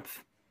Schrempf?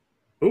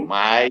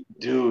 My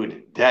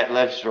dude, that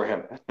left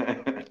shrimp.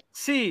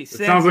 C, It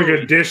Sam sounds like a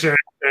Bowie? dish at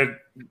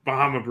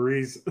Bahama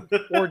Breeze.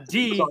 Or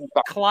D,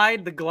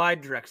 Clyde the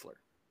Glide Drexler?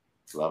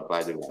 Love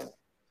by the way.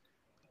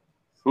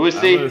 Who is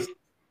I'm C? gonna-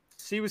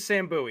 C was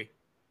Sam Bowie.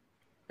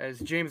 As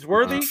James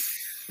Worthy,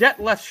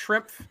 Detlef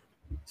Schrempf,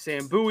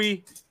 Sam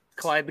Bowie,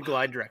 Clyde the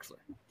Glide Drexler.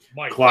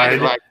 Mike. Clyde.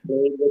 Like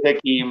with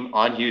Hakeem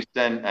on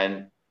Houston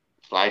and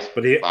Slice.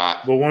 But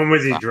when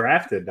was he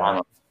drafted?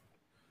 Though?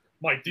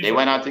 Mike, these They are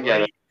went out together.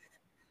 great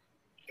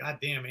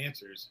Goddamn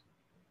answers.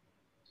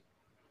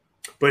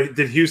 But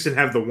did Houston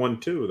have the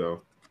 1-2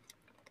 though?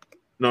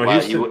 No, Well,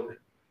 Houston.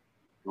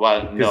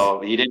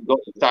 no, he didn't go.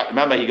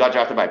 Remember, he got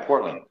drafted by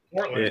Portland.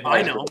 Portland. Yeah.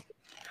 I know.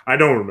 I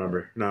don't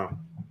remember. No.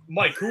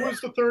 Mike, who was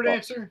the third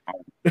answer?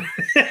 All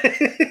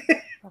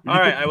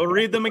right, I will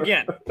read them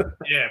again.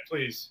 Yeah,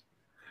 please.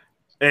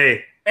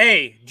 A.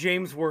 A,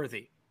 James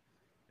Worthy.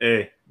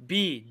 A.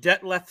 B,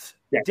 Detlef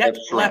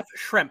Schrempf.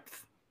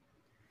 Schrempf.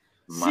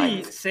 C,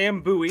 Mike.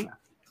 Sam Bowie.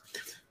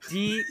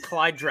 D,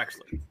 Clyde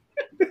Drexler.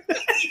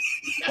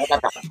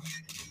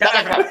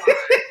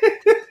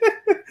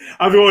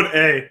 I'm going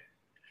A.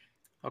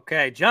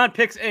 Okay, John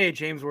picks A,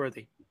 James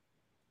Worthy.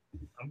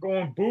 I'm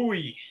going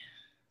Bowie.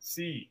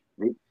 C.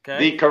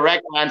 Okay. The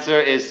correct answer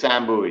is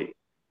Sam Bowie.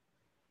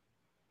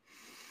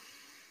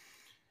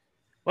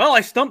 Well,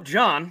 I stumped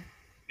John.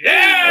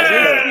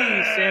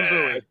 Yeah! C, Sam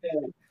Bowie.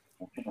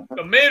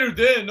 The man who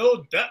didn't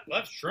know that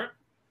left shrimp.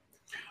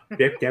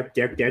 Yep.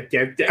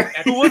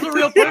 Who was a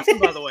real person,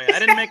 by the way. I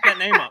didn't make that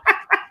name up.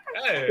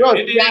 Hey, Bro,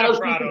 Indiana Seattle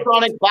product.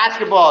 Supersonic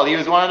basketball. He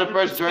was one of the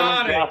first German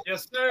Sonic, drafts.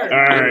 yes,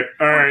 sir.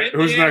 All right.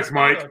 Who's Indiana next,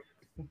 Mike? product.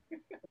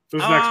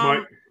 Who's next,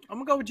 Mike? I'm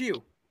going to go with you.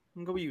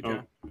 I'm going to go with you,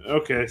 John.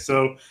 Okay,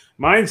 so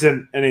mine's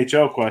an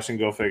NHL question.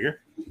 Go figure.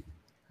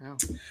 Oh.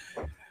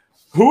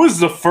 Who is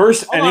the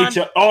first Hold on.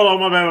 NHL? Oh,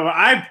 my bad.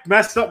 I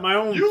messed up my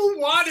own. You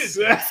wanted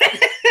this.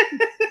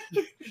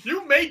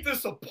 You made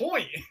this a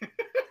point.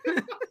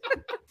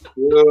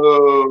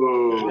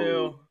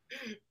 Whoa.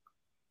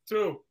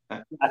 2.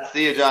 I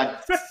see you, John.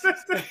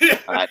 Yeah.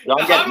 All right, John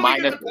How gets do we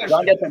minus. get the question?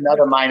 John gets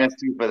another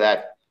 -2 for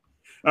that.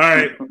 All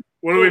right.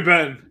 What are we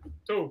betting?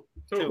 2.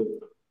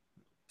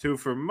 2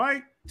 for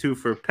Mike, 2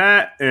 for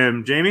Pat,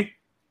 and Jamie.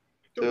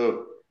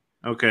 2.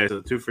 Okay,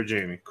 so 2 for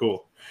Jamie.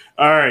 Cool.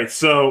 All right,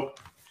 so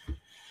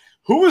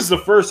who was the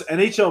first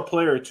NHL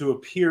player to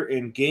appear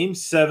in Game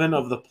 7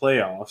 of the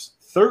playoffs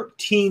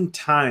 13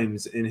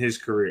 times in his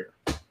career?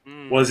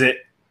 Was it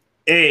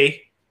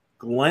A,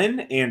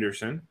 Glenn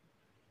Anderson,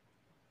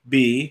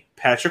 B,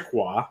 Patrick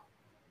Roy,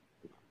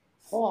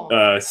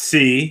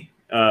 C,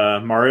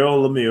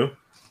 Mario Lemieux,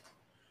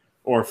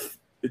 or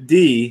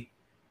D,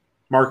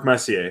 Mark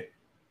Messier?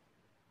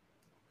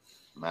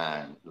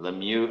 Man,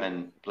 Lemieux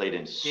and played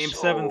in Game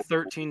so 7,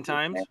 13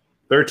 times.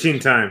 13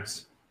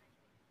 times.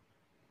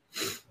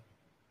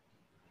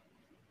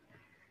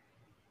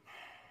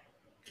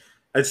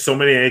 I had so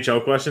many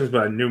NHL questions,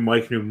 but I knew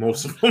Mike knew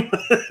most of them.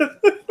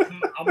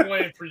 I'm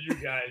waiting for you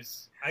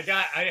guys. I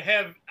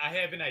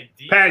have an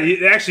idea. Pat,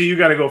 you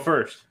got to go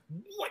first.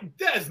 What?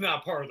 That is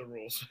not part of the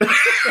rules.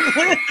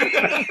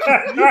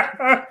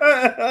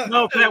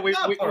 No, Pat, we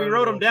Not part of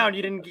wrote the them down.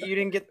 You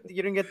didn't get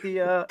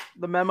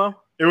the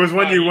memo. It was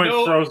when you You went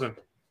know- frozen.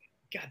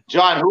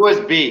 John, who was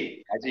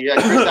B? I see you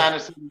got Chris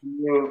Anderson,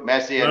 Lemieux,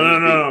 Messi,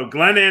 and No.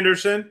 Glenn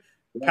Anderson,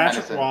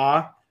 Patrick Anderson.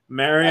 Roy,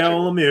 Mario Patrick.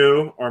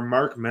 Lemieux, or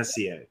Mark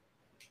Messier.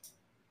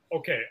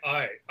 Okay, all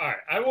right.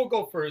 I will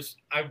go first.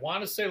 I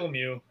want to say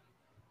Lemieux,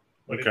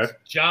 but Okay. it's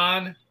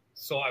John,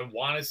 so I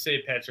want to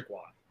say Patrick Roy.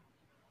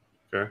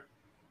 Okay.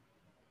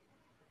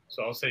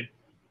 So I'll say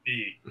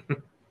B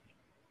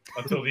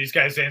until these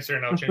guys answer,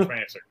 and I'll change my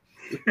answer.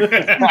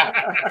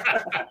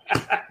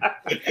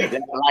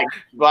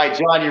 Like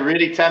John, you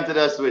really tempted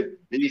us with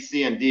B,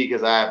 C, and D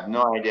because I have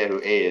no idea who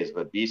A is,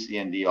 but B, C,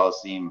 and D all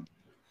seem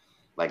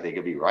like they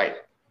could be right.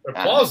 They're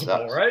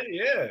plausible, right?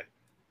 Yeah.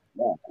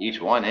 Each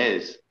one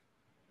is.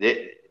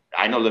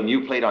 I know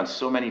Lemieux played on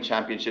so many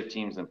championship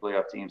teams and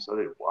playoff teams. So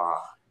did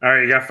Wow. All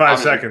right, you got 5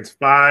 seconds.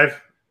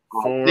 5,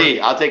 4. D.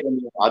 I'll take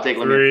Lemieux. I'll take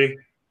Lemieux.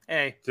 3,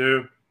 A.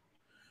 2.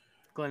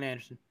 Glenn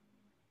Anderson.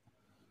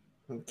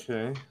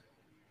 Okay.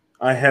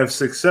 I have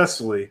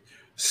successfully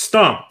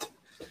stumped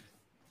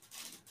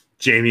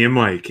Jamie and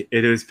Mike.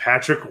 It is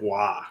Patrick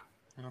Waugh.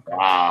 Okay.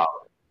 Wow.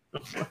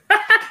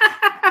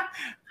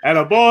 And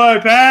a boy,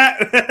 Pat.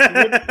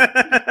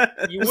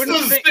 You This wouldn't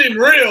doesn't think, seem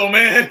real,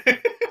 man.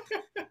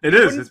 It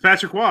is. It's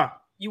Patrick Waugh.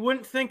 you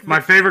wouldn't think My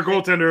that favorite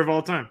goaltender of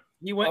all time.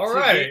 you went All to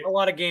right. a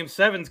lot of game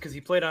sevens because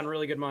he played on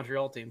really good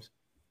Montreal teams.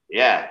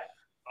 Yeah.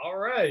 All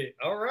right.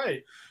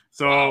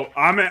 So Wow.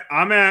 I'm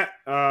at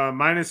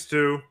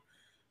 -2.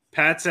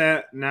 Pat's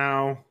at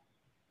now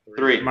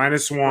 3.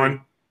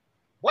 -1.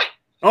 What?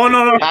 Oh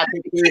no.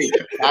 Patrick 3.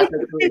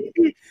 Patrick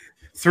 3.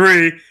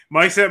 3.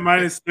 Mike's at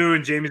 -2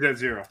 and Jamie's at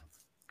 0.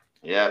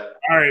 Yep.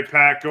 All right,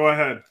 Pat, go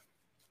ahead.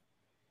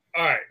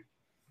 All right.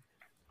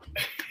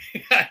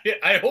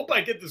 I hope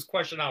I get this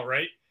question out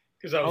right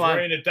because I was Hold on.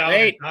 writing it down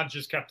Wait. and Don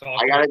just kept I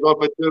talking. gotta go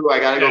for 2. I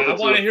gotta Yeah, go I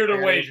for want to 2. hear the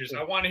wagers.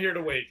 I want to hear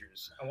the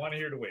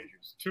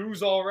wagers.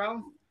 2's all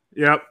around?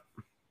 Yep.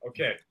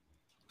 Okay.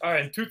 All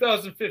right. In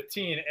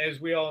 2015, as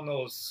we all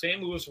know,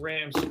 St. Louis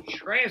Rams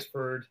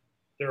transferred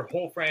their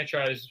whole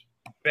franchise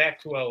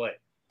back to LA.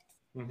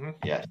 Mm-hmm.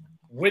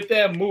 With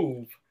that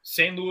move,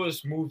 St.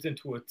 Louis moved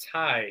into a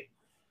tie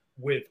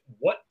with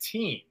what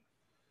team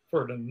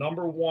for the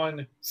number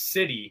 1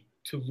 city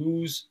to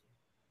lose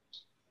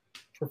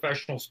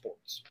professional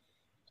sports?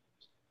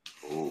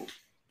 Ooh.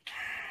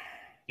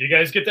 You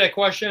guys get that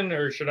question,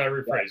 or should I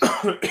rephrase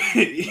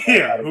it?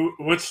 Yeah.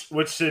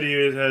 Which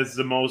city has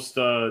the most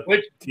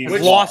Which teams?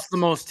 Which lost the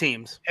most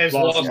teams? has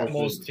Lost lost the the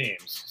most most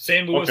teams?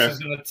 St. Louis Okay.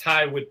 is in a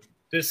tie with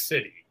this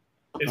city.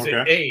 Is it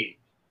Okay. A,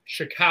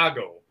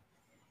 Chicago,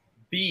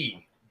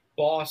 B,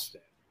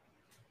 Boston,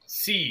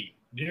 C,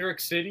 New York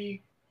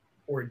City,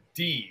 or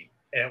D,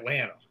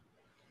 Atlanta?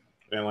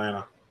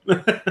 Atlanta.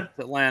 It's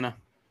Atlanta.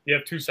 You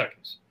have 2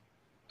 seconds.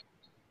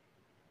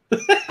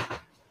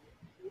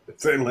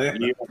 It's Atlanta.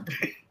 New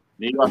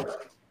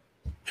York.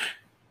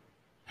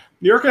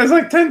 New York has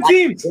like 10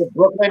 teams. Does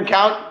Brooklyn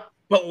count?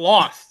 But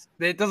lost.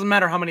 It doesn't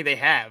matter how many they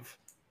have.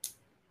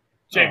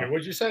 Jamie, Oh.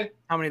 what'd you say?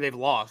 How many they've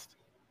lost.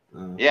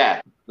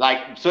 Yeah.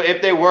 Like, so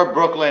if they were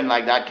Brooklyn,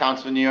 like that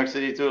counts for New York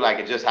City too? Like,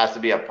 it just has to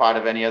be a part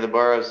of any other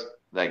boroughs?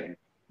 Like,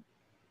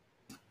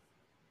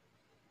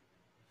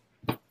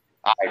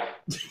 all right.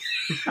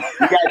 You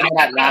guys know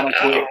Atlanta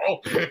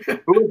too.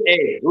 Who is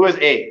A? Who is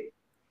A?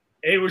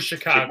 A was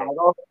Chicago.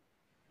 Chicago?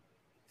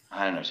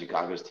 I don't know.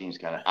 Chicago's team's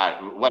kind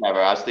of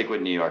whatever. I'll stick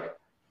with New York.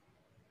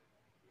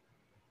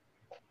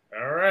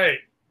 All right.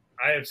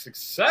 I have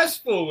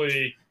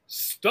successfully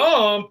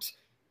stumped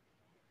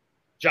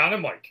John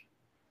and Mike.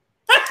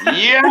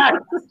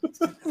 Yes.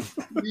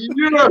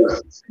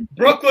 Yes.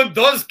 Brooklyn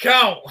does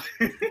count.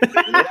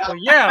 So,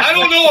 yeah. I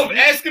don't know if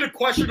asking a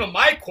question of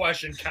my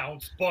question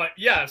counts, but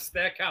yes,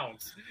 that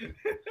counts.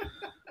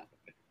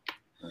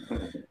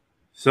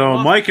 So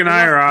Mike and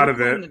I are out of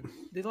it.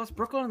 They lost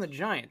Brooklyn and the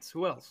Giants.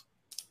 Who else?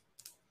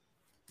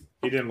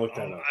 He didn't look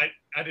that up.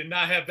 I did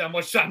not have that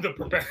much time to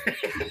prepare.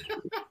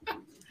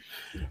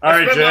 All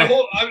right,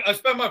 Jay. I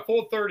spent my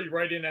full 30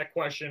 writing that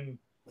question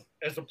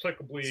as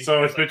applicably.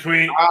 So it's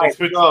between right,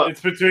 so-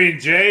 it's between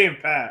Jay and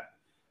Pat.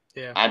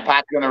 Yeah. And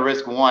Pat's gonna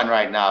risk 1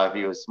 right now if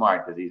he was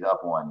smart because he's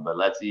up 1. But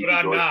let's see if But he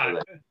I'm goes not. for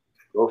it.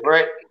 Go for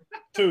it.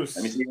 2.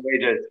 Let me see the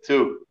wages.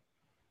 2.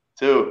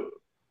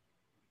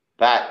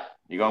 Pat,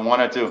 you going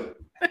 1 or 2?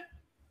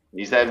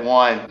 He said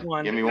 1.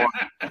 One. Give me 1.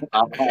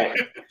 All right.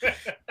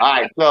 All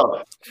right.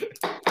 So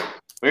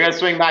we're gonna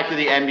swing back to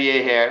the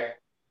NBA here.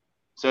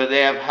 So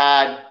they have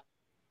had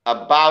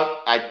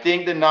about, I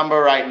think the number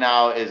right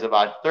now is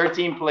about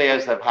 13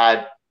 players have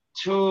had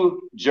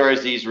 2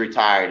 jerseys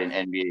retired in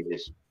NBA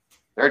history.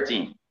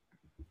 13.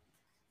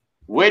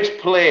 Which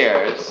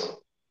players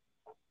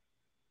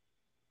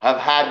have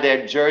had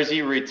their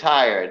jersey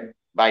retired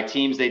by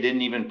teams they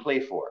didn't even play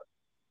for?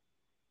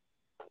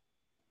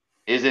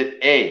 Is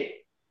it A,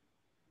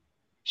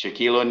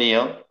 Shaquille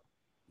O'Neal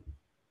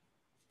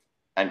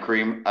and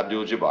Kareem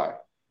Abdul-Jabbar?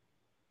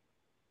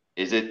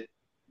 Is it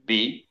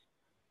B,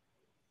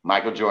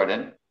 Michael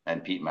Jordan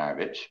and Pete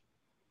Maravich?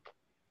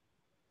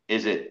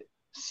 Is it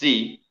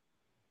C,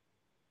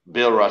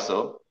 Bill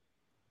Russell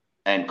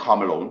and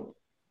Carmelo?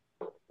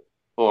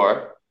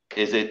 Or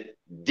is it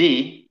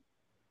D,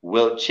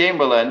 Wilt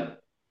Chamberlain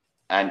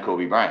and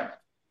Kobe Bryant?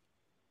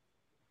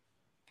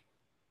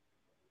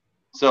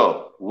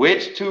 So,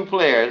 which 2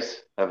 players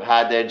have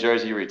had their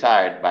jersey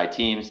retired by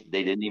teams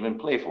they didn't even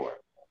play for?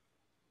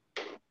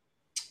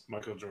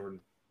 Michael Jordan.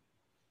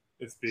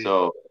 It's B.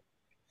 So,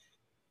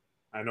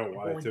 I know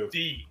why Or too.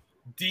 D.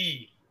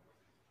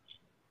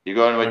 you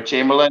going with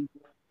Chamberlain?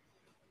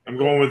 I'm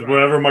going with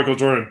whatever Michael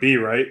Jordan. B,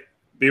 right?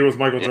 B was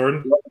Michael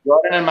Jordan?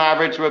 Jordan and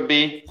Mavericks were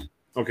B.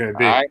 Okay,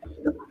 B. All right.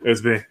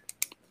 It's B.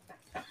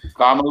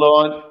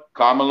 Carmelo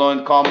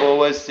combo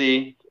was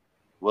C.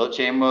 Will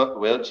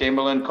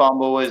Chamberlain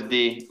combo was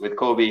D with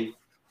Kobe.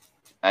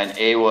 And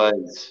A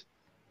was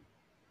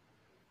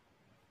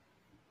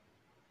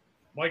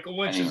Michael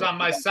Lynch is on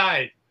my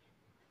side.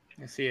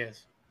 Yes, he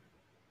is.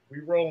 We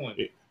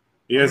rolling.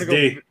 Yes,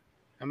 D.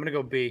 I'm gonna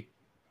go B.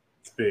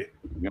 It's B.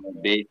 You're gonna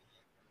B.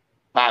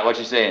 Pat, what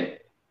you saying?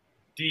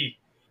 D.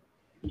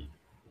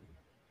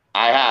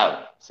 I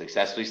have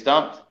successfully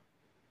stumped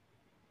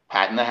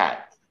Pat in the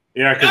hat.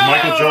 Yeah, because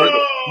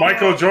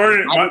Michael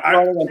Jordan.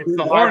 It's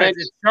the Hornets.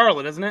 It's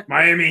Charlotte, isn't it?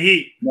 Miami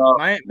Heat. No,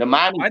 Miami- the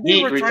Miami why'd they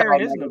Heat retire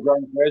retired his Michael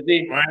Jordan's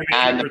jersey, Miami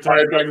and Heat the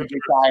retired Pelicans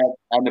retired,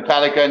 and the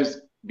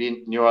Pelicans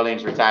beat New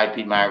Orleans retired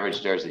Pete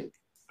Maravich jersey.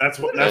 That's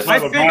why I figured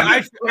that's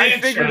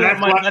that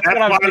might- that's what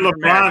I was thinking,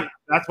 man.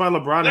 That's why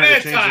LeBron had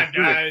Last to change time, his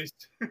guys.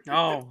 guys.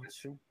 Oh, that's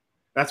true.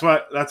 That's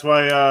why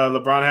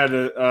LeBron had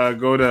to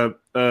go to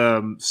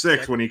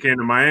 6 when he came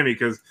to Miami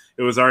because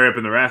it was already up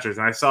in the rafters.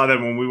 And I saw that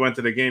when we went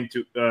to the game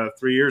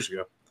 3 years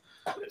ago.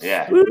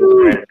 Yeah.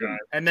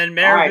 And then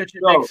All right, Maravich,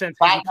 it makes sense.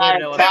 'cause he played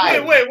at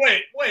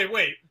LSU.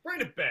 Wait.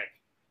 Bring it back.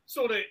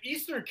 So the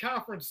Eastern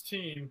Conference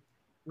team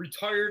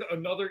retired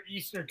another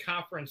Eastern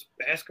Conference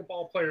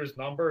basketball player's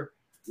number.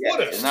 Yeah, What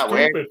a isn't that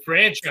stupid weird?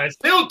 franchise.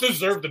 They don't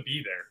deserve to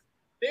be there.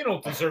 They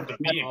don't deserve to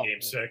be in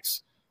Game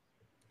 6.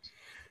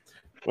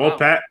 Well, Wow.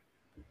 Pat.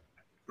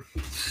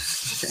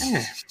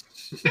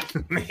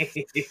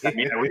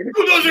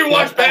 Who doesn't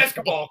watch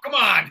basketball? Come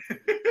on.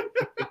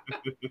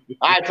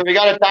 All right, so we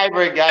got a tie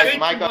break, guys. Thank you,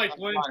 Mike, Mike how are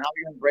Lynch.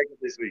 we going to break it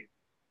this week?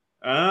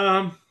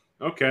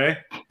 Okay.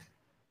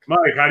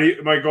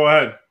 Mike, go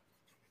ahead.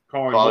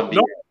 Call it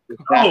No,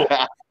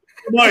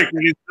 Mike,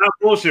 it's not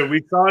bullshit.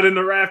 We saw it in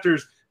the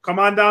rafters. Come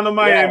on down to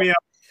Miami. Have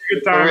a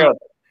good For time. real.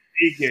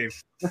 Heat game.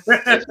 Yes,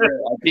 sir.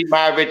 Pete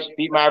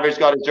Maravich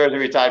got his jersey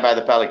retired by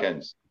the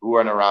Pelicans, who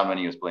weren't around when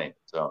he was playing.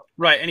 So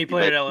Right, and he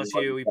played at played-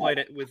 LSU. He played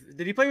it with.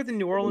 Did he play with the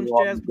New Orleans New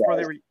Orleans Jazz before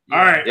they were? All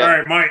right,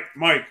 Yeah.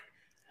 Mike.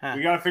 Huh.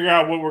 We got to figure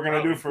out what we're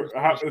gonna do for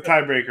the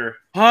tiebreaker.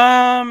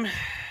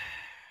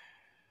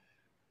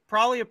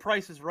 Probably a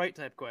Price is Right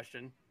type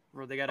question,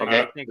 where they got to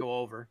Okay. can't go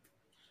over.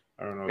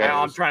 I don't know. Okay.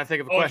 I'm trying to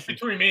think of a Oh, it's question.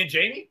 between me and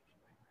Jamie?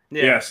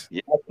 Yeah. Yes.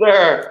 yes,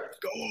 sir. Let's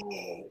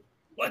go.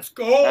 Let's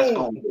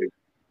go. Dude.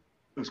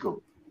 Let's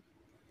go.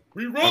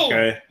 We roll.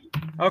 Okay.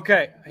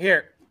 Okay,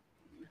 here.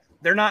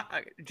 They're not,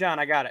 John,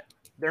 I got it.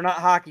 They're not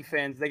hockey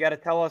fans. They got to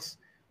tell us,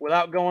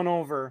 without going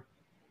over,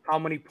 how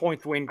many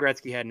points Wayne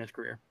Gretzky had in his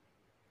career.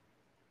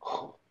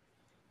 Oh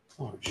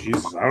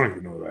Jesus, I don't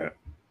even know that.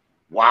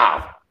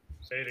 Wow.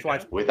 Say it That's why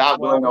again. Without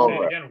going Say it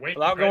over. again. Wayne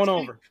Without going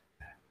Gretzky? over.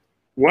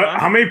 What? Huh?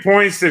 How many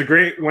points did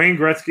great Wayne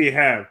Gretzky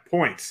have?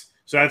 Points.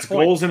 So that's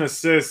Points. goals and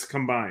assists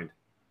combined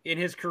In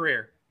his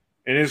career.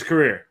 in his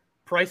career.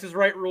 Price is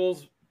Right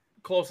rules,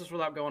 closest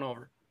without going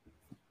over.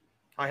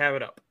 I have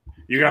it up.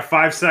 You got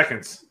 5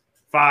 seconds.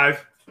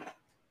 5,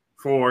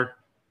 4,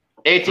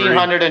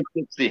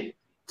 1,860.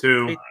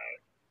 2,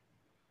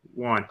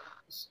 1.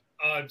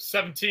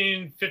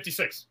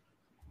 1756.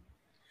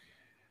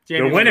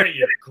 Jamie, The winner.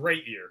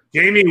 Great year.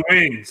 Jamie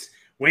wins.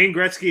 Wayne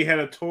Gretzky had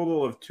a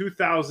total of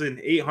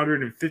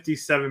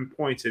 2,857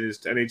 points in his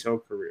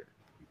NHL career.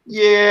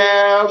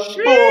 Yeah,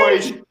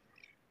 boys.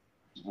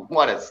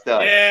 What a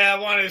stud. Yeah,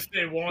 I wanted to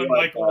say one, What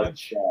Michael a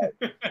Lynch.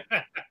 stud.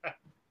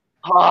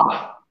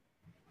 Ah,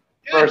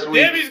 First God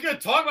week. damn, he's going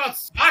to talk about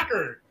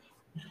soccer.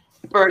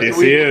 first Yes,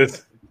 week. he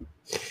is.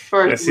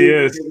 First Yes, he week.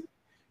 is.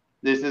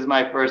 This is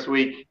my first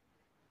week.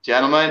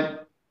 Gentlemen,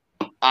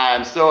 I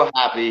am so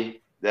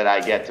happy that I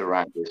get to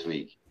rank this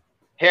week.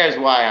 Here's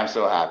why I'm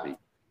so happy.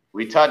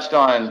 We touched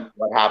on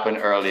what happened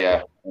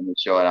earlier in the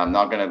show, and I'm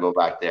not going to go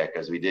back there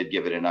because we did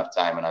give it enough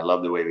time, and I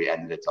love the way we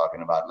ended it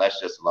talking about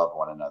let's just love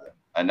one another.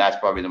 And that's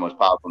probably the most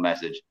powerful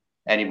message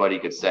anybody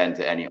could send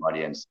to any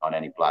audience on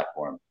any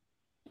platform.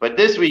 But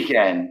this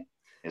weekend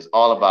is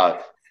all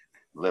about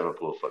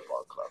Liverpool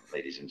Football Club,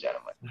 ladies and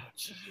gentlemen.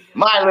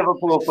 My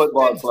Liverpool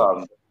Football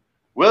Club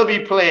will be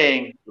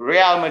playing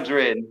Real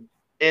Madrid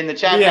in the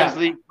Champions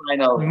League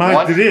final.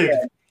 Once Madrid.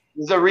 again.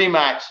 This is a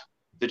rematch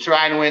to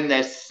try and win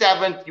their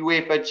 7th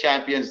UEFA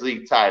Champions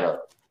League title.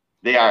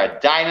 They are a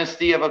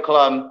dynasty of a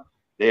club.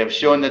 They have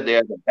shown that they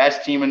are the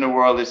best team in the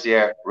world this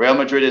year. Real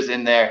Madrid is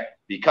in there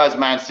because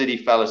Man City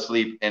fell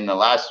asleep in the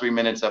last 3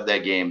 minutes of their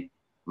game.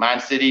 Man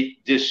City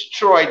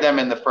destroyed them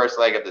in the first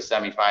leg of the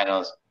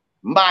semifinals.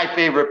 My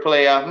favorite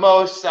player,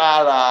 Mo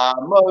Salah,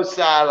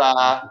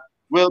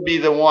 will be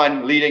the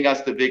one leading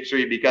us to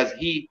victory because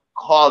he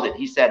called it.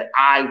 He said,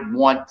 I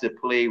want to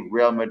play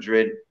Real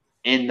Madrid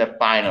in the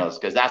finals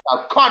because that's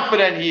how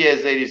confident he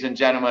is, ladies and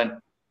gentlemen.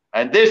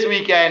 And this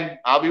weekend,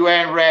 I'll be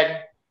wearing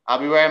red. I'll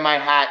be wearing my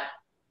hat.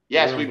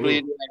 Yes, we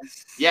bleed red.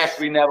 Yes,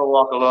 we never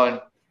walk alone.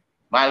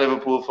 My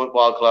Liverpool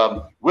Football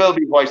Club will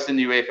be hoisting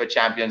the UEFA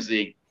Champions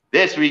League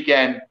this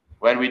weekend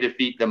when we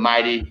defeat the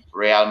mighty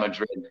Real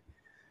Madrid,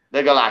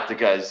 the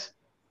Galacticos,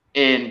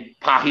 in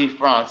Paris,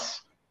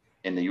 France,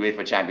 in the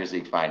UEFA Champions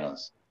League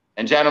finals.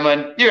 And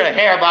gentlemen, you're going to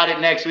hear about it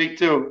next week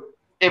too.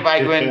 If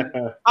I win,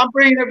 I'm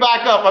bringing it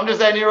back up. I'm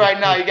just saying you right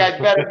now. You guys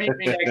better beat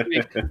me next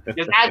week.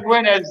 Because as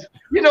winners,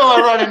 you know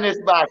we're running this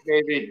back,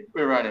 baby.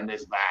 We're running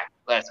this back.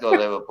 Let's go,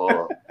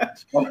 Liverpool.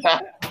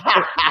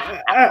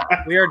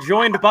 We are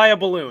joined by a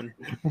balloon.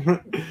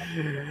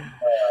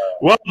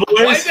 Well, boys,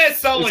 why does that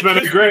sound like been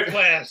a great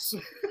class?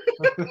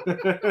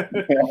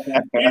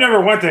 You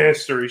never went to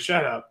history.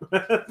 Shut up.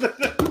 I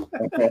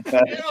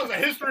was a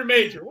history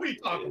major. What are you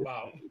talking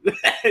about?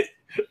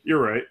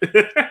 You're right.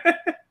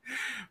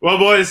 Well,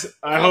 boys,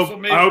 I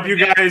hope you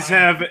guys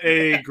have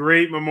a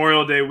great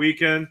Memorial Day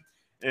weekend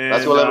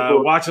and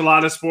watch a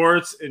lot of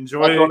sports.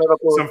 Enjoy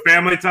some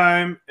family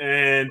time,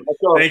 and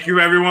thank you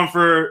everyone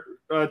for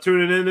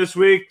tuning in this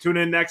week. Tune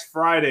in next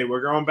Friday.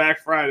 We're going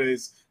back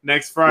Fridays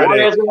next Friday.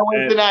 Warriors going to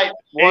win tonight.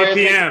 Warriors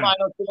 8 p.m.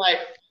 finals tonight.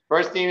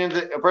 First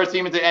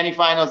team into any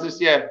finals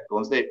this year.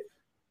 Golden State.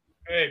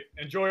 Hey,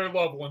 enjoy your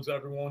loved ones,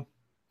 everyone.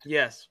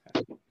 Yes.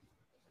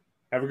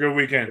 Have a good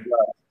weekend.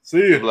 See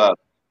you. Good luck.